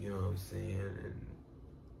them, you know what I'm saying? And,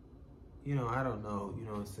 you know, I don't know, you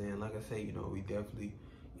know what I'm saying? Like I say, you know, we definitely,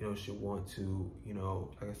 you know, should want to, you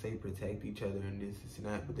know, like I say, protect each other and this and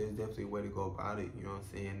that, but there's definitely a way to go about it, you know what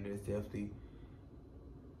I'm saying? There's definitely,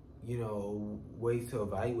 you know, ways to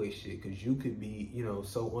evaluate shit, because you could be, you know,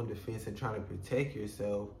 so on defense and trying to protect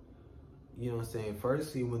yourself, you know what I'm saying?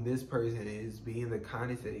 Firstly, when this person is being the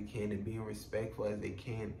kindest that they can and being respectful as they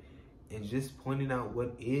can, and just pointing out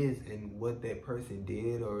what is and what that person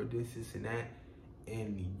did or this and that,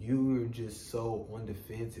 and you're just so on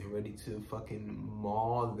defense and ready to fucking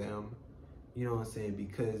maul them, you know what I'm saying,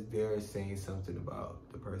 because they're saying something about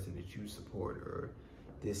the person that you support, or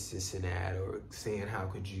this and that, or saying how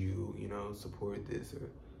could you, you know, support this, or,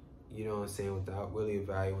 you know what I'm saying, without really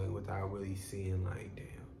evaluating, without really seeing, like, damn,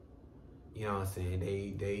 you know what I'm saying,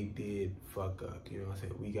 they did fuck up, you know what I'm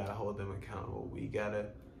saying, we gotta hold them accountable, we gotta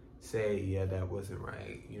say, yeah, that wasn't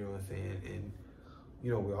right, you know what I'm saying, and,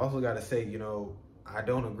 you know, we also gotta say, you know, I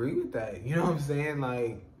don't agree with that, you know what I'm saying,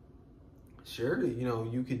 like, sure, you know,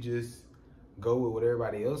 you could just go with what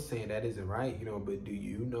everybody else saying that isn't right, you know, but do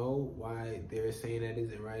you know why they're saying that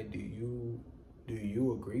isn't right? Do you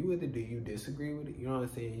agree with it? Do you disagree with it? You know what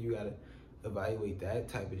I'm saying? You gotta evaluate that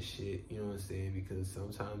type of shit, you know what I'm saying? Because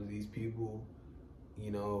sometimes these people,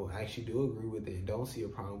 you know, actually do agree with it and don't see a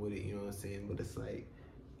problem with it, you know what I'm saying? But it's like,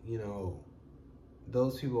 you know,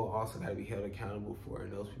 those people also gotta be held accountable for it,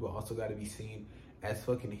 and those people also gotta be seen as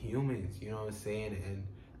fucking humans, you know what I'm saying? And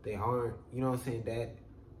they aren't, you know what I'm saying, that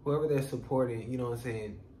whoever they're supporting, you know what I'm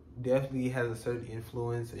saying, definitely has a certain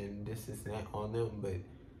influence and this and that on them, but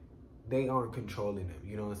they aren't controlling them,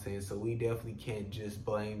 you know what I'm saying? So we definitely can't just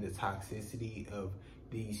blame the toxicity of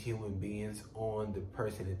these human beings on the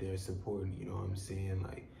person that they're supporting, you know what I'm saying?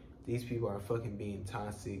 Like, these people are fucking being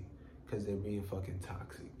toxic because they're being fucking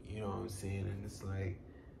toxic, you know what I'm saying? And it's like,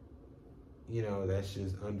 you know, that's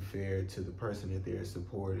just unfair to the person that they're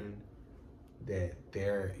supporting, that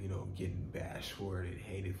they're, you know, getting bashed for it and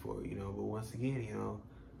hated for it, you know. But once again, you know,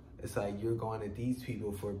 it's like you're going at these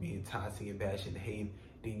people for being toxic and bashing and hate,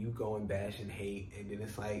 then you go and bash and hate, and then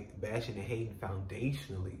it's like bashing and hating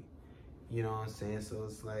foundationally, you know what I'm saying? So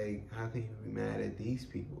it's like, how can you be mad at these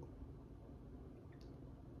people?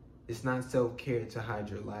 It's not self-care to hide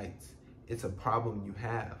your lights. It's a problem you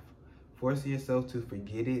have. Forcing yourself to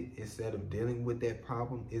forget it instead of dealing with that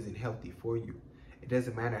problem isn't healthy for you. It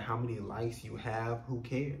doesn't matter how many likes you have, who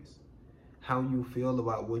cares? How you feel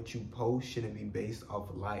about what you post shouldn't be based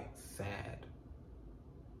off of likes. Sad.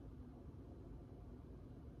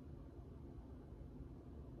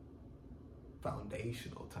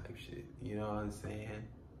 Foundational type shit, you know what I'm saying?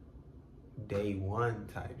 Day one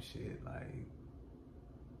type shit, like,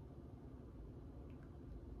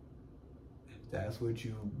 if that's what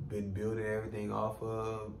you've been building everything off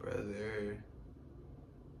of, brother,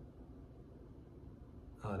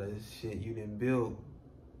 all this shit you done built,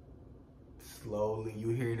 slowly you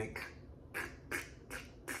hearing it,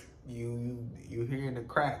 you hearing the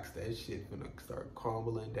cracks, that shit gonna start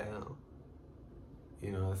crumbling down.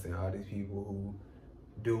 You know what I'm saying? All these people who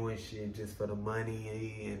doing shit just for the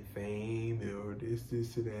money and fame or this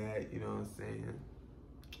and that, you know what I'm saying?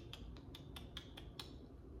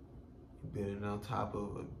 building on top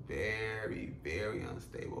of a very, very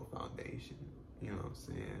unstable foundation. You know what I'm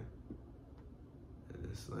saying? And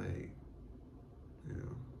it's like, you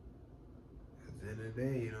know, at the end of the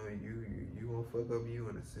day, you know, you gonna fuck up you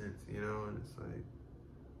in a sense, you know, and it's like,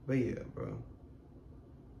 but yeah, bro.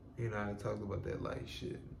 You know, I talked about that light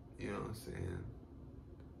shit, you know what I'm saying?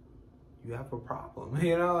 You have a problem,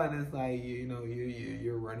 you know, and it's like, you know,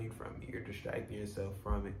 you're running from it, you're distracting yourself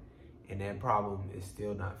from it, and that problem is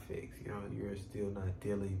still not fixed, you know, you're still not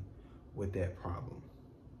dealing with that problem.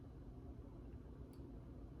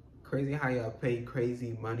 Crazy how y'all pay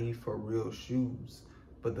crazy money for real shoes,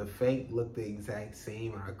 but the fake look the exact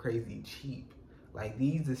same and are crazy cheap. Like,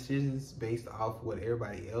 these decisions based off what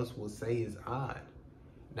everybody else will say is odd.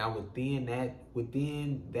 Now within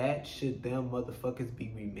that should them motherfuckers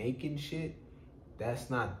be remaking shit that's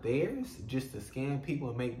not theirs just to scam people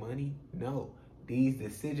and make money? No. These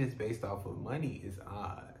decisions based off of money is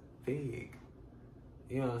odd. Big.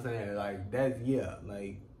 You know what I'm saying? Like, that's, yeah,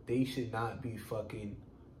 like, they should not be fucking,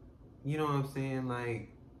 you know what I'm saying?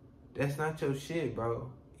 Like, that's not your shit, bro.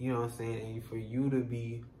 You know what I'm saying? And for you to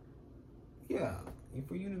be, yeah,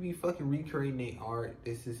 for you to be fucking recreating their art,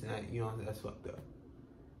 this is not, you know, that's fucked up.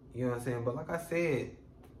 You know what I'm saying? But like I said,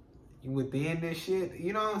 within this shit,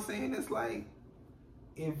 you know what I'm saying? It's like,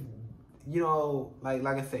 if, you know, like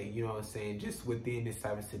I say, you know what I'm saying? Just within this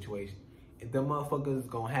type of situation, if the motherfuckers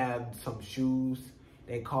gonna have some shoes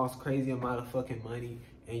that cost crazy amount of fucking money,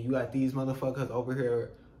 and you got these motherfuckers over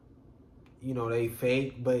here, you know, they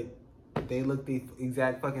fake, but they look the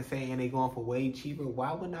exact fucking same and they going for way cheaper,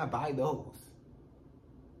 why wouldn't I buy those?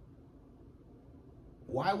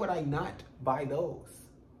 Why would I not buy those?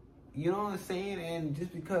 You know what I'm saying? And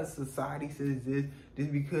just because society says this, just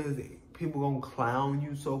because people gonna clown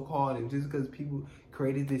you so-called, and just because people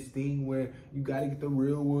created this thing where you gotta get the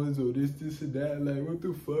real ones or this and that, like, what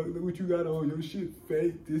the fuck? Look what you got on, your shit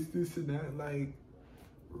fake, this and that. Like,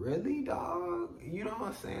 really, dog? You know what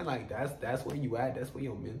I'm saying? Like, that's where you at. That's where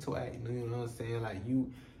your mental at. You know what I'm saying? Like,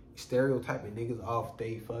 you stereotyping niggas off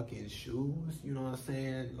they fucking shoes. You know what I'm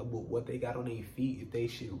saying? Like, what they got on their feet. If they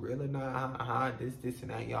shit real or not. This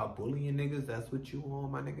and that. Y'all bullying niggas. That's what you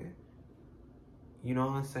on, my nigga. You know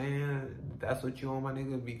what I'm saying? That's what you on, my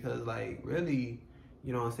nigga. Because, like, really,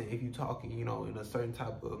 you know what I'm saying? If you talking, you know, in a certain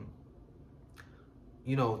type of,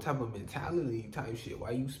 you know, type of mentality type shit.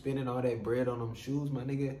 Why you spending all that bread on them shoes, my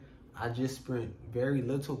nigga? I just spent very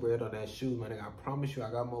little bread on that shoes, my nigga. I promise you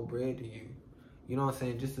I got more bread than you. You know what I'm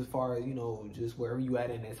saying? Just as far as, you know, just wherever you at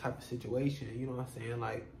in that type of situation, you know what I'm saying?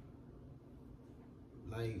 Like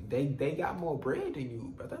they got more bread than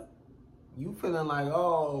you, brother. You feeling like,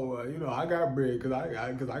 oh, you know, I got bread because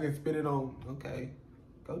I can spend it on, okay,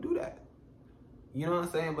 go do that. You know what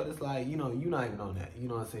I'm saying? But it's like, you know, you not even on that. You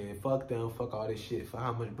know what I'm saying? Fuck them, fuck all this shit for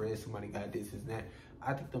how much bread somebody got, this and that.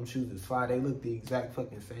 I think them shoes is fire. They look the exact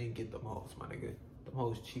fucking same. Get them hoes, my nigga. Them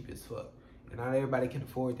hoes cheap as fuck. And not everybody can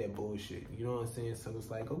afford that bullshit. You know what I'm saying? So it's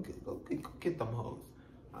like, go get them hoes.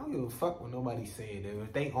 I don't give a fuck what nobody's saying. And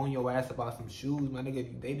if they on your ass about some shoes, my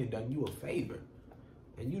nigga, they done you a favor.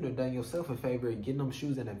 And you done yourself a favor in getting them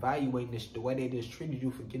shoes and evaluating this, the way they just treated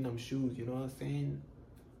you for getting them shoes. You know what I'm saying?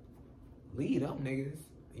 Lead them niggas.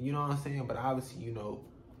 You know what I'm saying? But obviously, you know,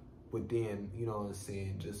 within, you know what I'm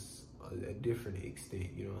saying, just a different extent,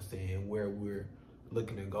 you know what I'm saying, where we're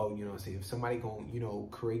looking to go, you know what I'm saying? If somebody gonna, you know,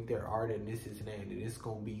 create their art and this and that, and it's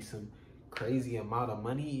gonna be some crazy amount of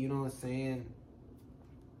money, you know what I'm saying?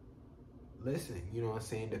 Listen, you know what I'm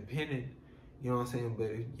saying? Depending, you know what I'm saying?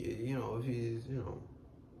 But if, you know, if it's, you know,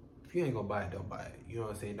 if you ain't gonna buy it, don't buy it. You know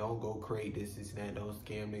what I'm saying? Don't go create this and that. Don't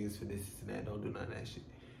scam niggas for this and that. Don't do none of that shit.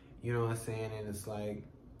 You know what I'm saying? And it's like,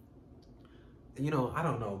 you know, I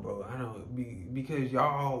don't know, bro. I don't, because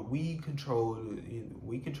y'all, we control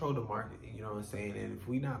the market. You know what I'm saying? And if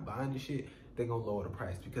we not buying the shit, they're gonna lower the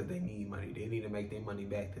price because they need money. They need to make their money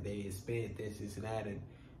back that they spent this and that, and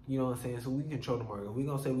you know what I'm saying. So we control the market. If we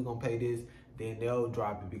gonna say we gonna pay this, then they'll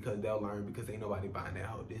drop it because they'll learn because ain't nobody buying that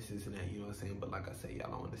whole this and that. You know what I'm saying? But like I say,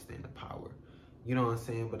 y'all don't understand the power. You know what I'm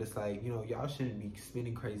saying? But it's like, you know, y'all shouldn't be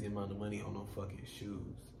spending crazy amount of money on them fucking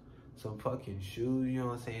shoes. Some fucking shoes, you know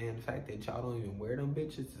what I'm saying? The fact that y'all don't even wear them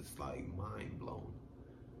bitches is like mind blown.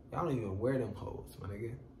 Y'all don't even wear them hoes, my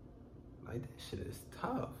nigga. Like, that shit is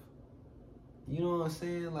tough. You know what I'm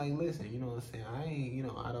saying? Like, listen, you know what I'm saying? I ain't, you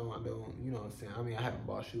know, I don't, you know what I'm saying? I mean, I haven't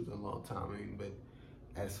bought shoes in a long time, I mean, but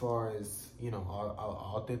as far as, you know,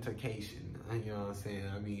 authentication, you know what I'm saying?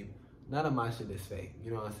 I mean, none of my shit is fake,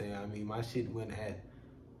 you know what I'm saying? I mean, my shit went at,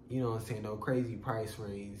 you know what I'm saying, no crazy price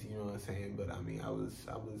range, you know what I'm saying? But I mean, I was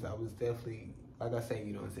definitely, like I say,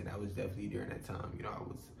 you know what I'm saying, I was definitely during that time, you know, I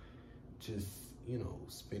was just, you know,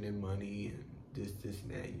 spending money and this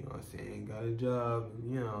and that, you know what I'm saying? Got a job,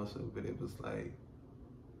 you know, so, but it was like,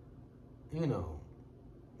 you know,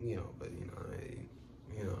 but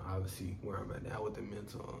obviously where I'm at now with the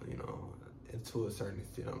mental, and to a certain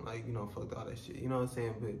extent, I'm like, fuck all that shit, you know what I'm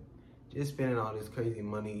saying? But just spending all this crazy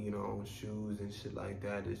money, on shoes and shit like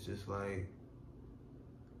that, it's just like,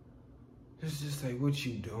 what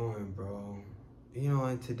you doing, bro?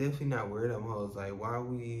 And to definitely not wear them hoes, like, why are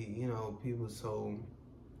we, people so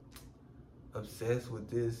obsessed with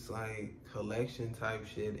this, like, collection type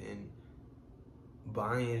shit and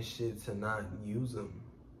buying shit to not use them?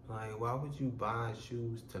 Like, why would you buy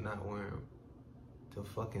shoes to not wear them? To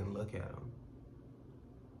fucking look at them?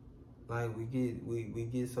 Like, we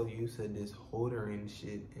get so used to this hoarding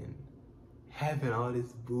shit and having all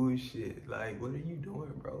this bullshit. Like, what are you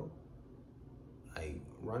doing, bro? Like,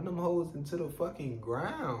 run them hoes into the fucking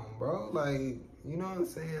ground, bro. Like, you know what I'm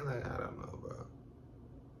saying? Like, I don't know, bro.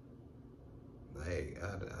 Like,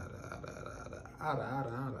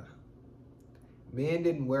 Men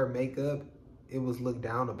didn't wear makeup. It was looked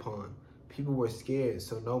down upon. People were scared,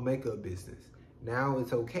 so no makeup business. Now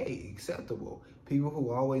it's okay, acceptable. People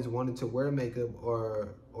who always wanted to wear makeup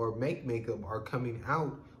or make makeup are coming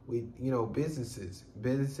out with, businesses.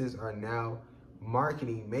 Businesses are now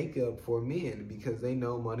marketing makeup for men because they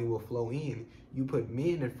know money will flow in. You put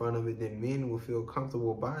men in front of it, then men will feel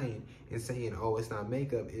comfortable buying and saying, oh, it's not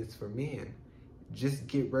makeup, it's for men. Just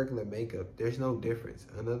get regular makeup. There's no difference.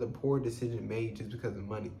 Another poor decision made just because of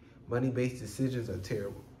money. Money-based decisions are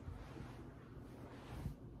terrible.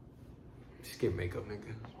 Just get makeup,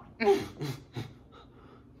 nigga.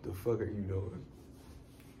 The fuck are you doing?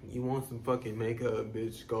 You want some fucking makeup,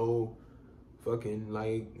 bitch? Go fucking,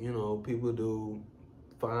 like, people do.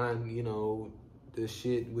 Find, the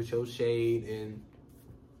shit with your shade and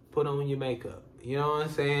put on your makeup. You know what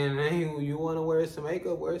I'm saying? Hey, you want to wear some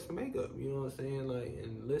makeup, wear some makeup. You know what I'm saying? Like,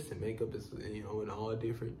 and listen, makeup is, in all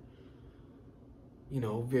different,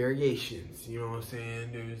 variations. You know what I'm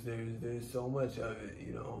saying? There's so much of it,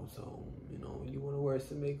 So, you want to wear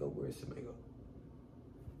some makeup, wear some makeup.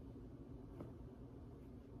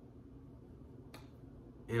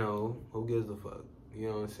 Who gives a fuck? You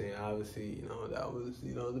know what I'm saying? Obviously, that was,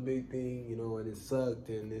 the big thing, and it sucked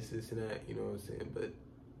and this and that, you know what I'm saying? But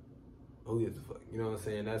who gives a fuck? You know what I'm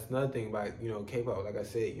saying? That's nothing about, K-pop, like I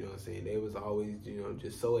said, you know what I'm saying? They was always,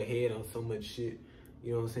 just so ahead on so much shit,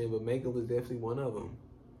 you know what I'm saying? But makeup was definitely one of them.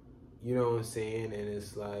 You know what I'm saying? And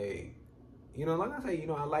it's like, like I say,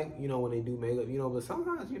 I like, when they do makeup, but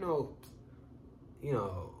sometimes,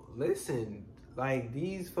 listen, like,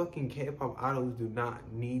 these fucking K-pop idols do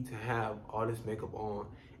not need to have all this makeup on.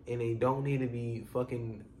 And they don't need to be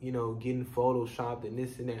fucking, getting photoshopped and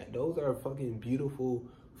this and that. Those are fucking beautiful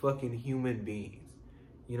fucking human beings.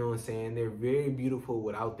 You know what I'm saying? They're very beautiful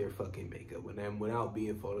without their fucking makeup. And without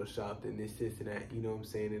being photoshopped and this and that. You know what I'm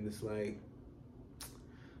saying? And it's like,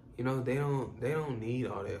 they don't need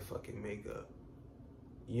all that fucking makeup.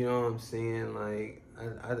 You know what I'm saying? Like,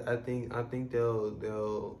 I think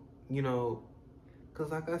they'll cause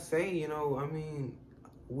like I say, I mean,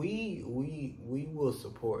 we will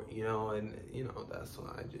support, and that's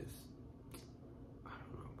why I don't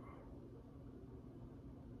know, bro.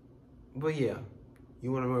 But yeah,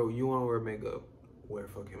 you wanna wear makeup, wear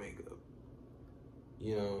fucking makeup.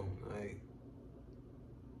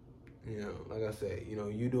 Like I said,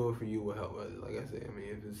 you doing for you will help others. Like I said, I mean,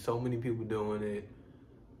 if there's so many people doing it,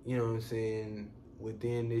 you know what I'm saying,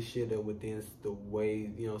 within this shit or within the way,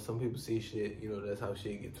 some people see shit, that's how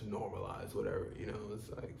shit gets normalized, whatever, it's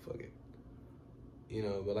like, fuck it.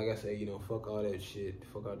 But like I say, fuck all that shit,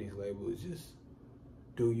 fuck all these labels, just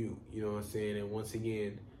do you, you know what I'm saying? And once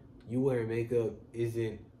again, you wearing makeup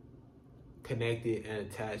isn't connected and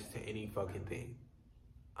attached to any fucking thing.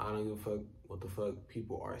 I don't give a fuck what the fuck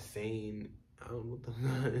people are saying. I don't know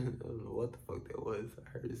what the fuck that was. I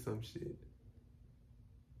heard some shit.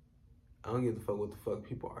 I don't give a fuck what the fuck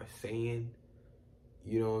people are saying.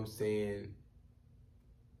 You know what I'm saying?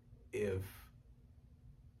 If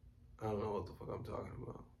I don't know what the fuck I'm talking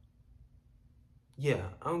about. Yeah,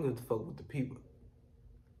 I don't give a fuck what the people.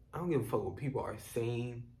 I don't give a fuck what people are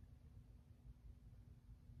saying.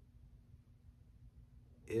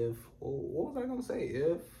 What was I gonna say?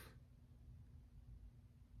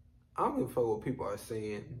 I don't give a fuck what people are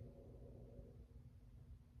saying.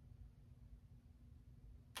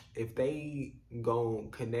 If they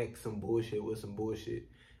gon' connect some bullshit with some bullshit,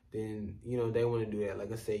 then, they want to do that.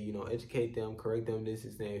 Like I say, educate them, correct them, this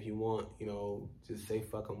is that. If you want, just say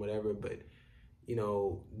fuck them, whatever. But,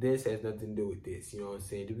 this has nothing to do with this. You know what I'm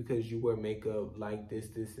saying? Just because you wear makeup like this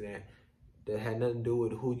and that, that had nothing to do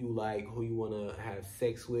with who you like, who you want to have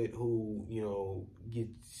sex with, who, you know,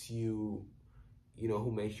 gets you, you know,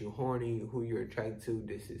 who makes you horny, who you're attracted to,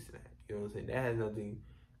 this, and that. You know what I'm saying? That has nothing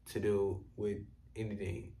to do with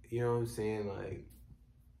anything. You know what I'm saying? Like,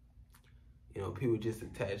 you know, people just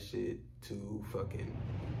attach shit to fucking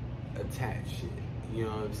attach shit. You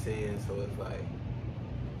know what I'm saying? So it's like,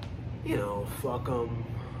 you know, fuck them.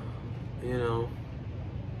 You know.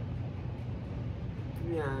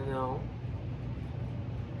 Yeah, I know.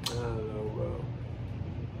 I don't know, bro.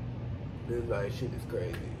 This like shit is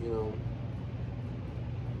crazy, you know.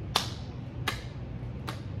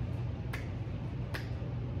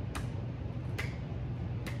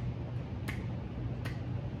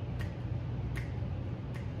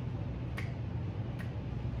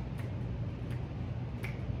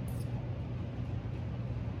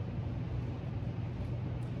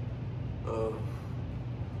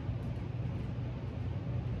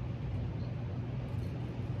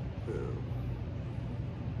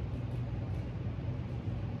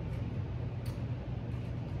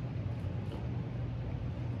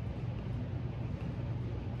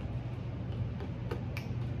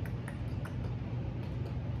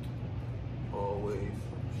 Always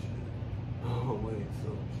some shit. Always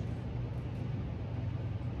some shit.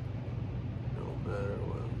 No matter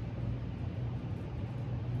what.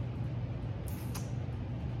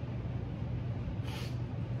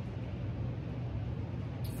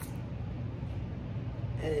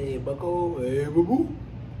 Hey, bucko. Hey, boo-boo.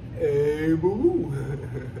 Hey, boo-boo.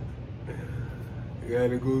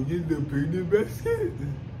 Gotta go get the picnic basket.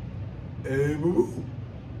 Hey, boo-boo.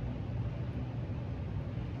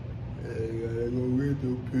 I gotta go get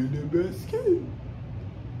the picnic basket.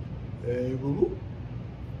 Hey, boo-boo.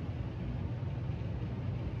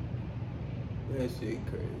 That shit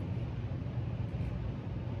crazy.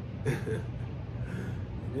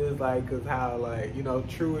 Just like, cause how, like, you know,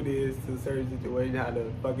 true it is to certain situations, how the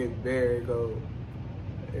fucking bear go,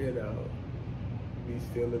 you know, be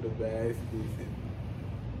stealing the baskets and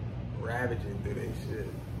ravaging through that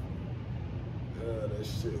shit. Oh, that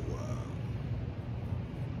shit wild.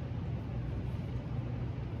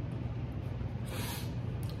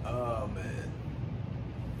 Oh, man.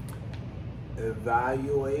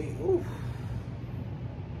 Evaluate. Oof.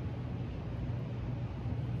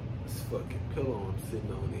 This fucking pillow I'm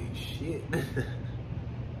sitting on ain't shit.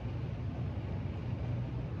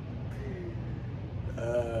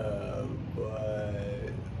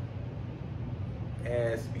 Boy.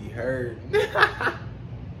 Ass be hurting.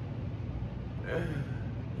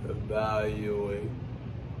 Evaluate.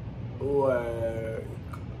 Work.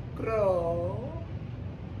 Grow.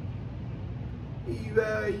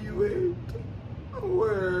 Evaluate,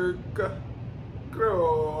 work,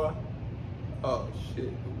 grow. Oh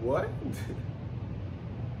shit, what?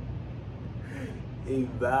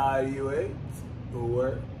 Evaluate,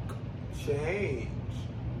 work, change,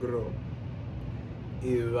 grow.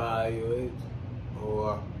 Evaluate,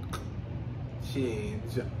 work,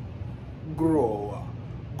 change, grow,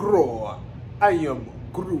 grow. I am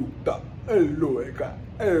Groot. Hello,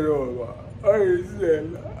 hello. I said,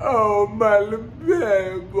 oh, my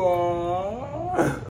baby.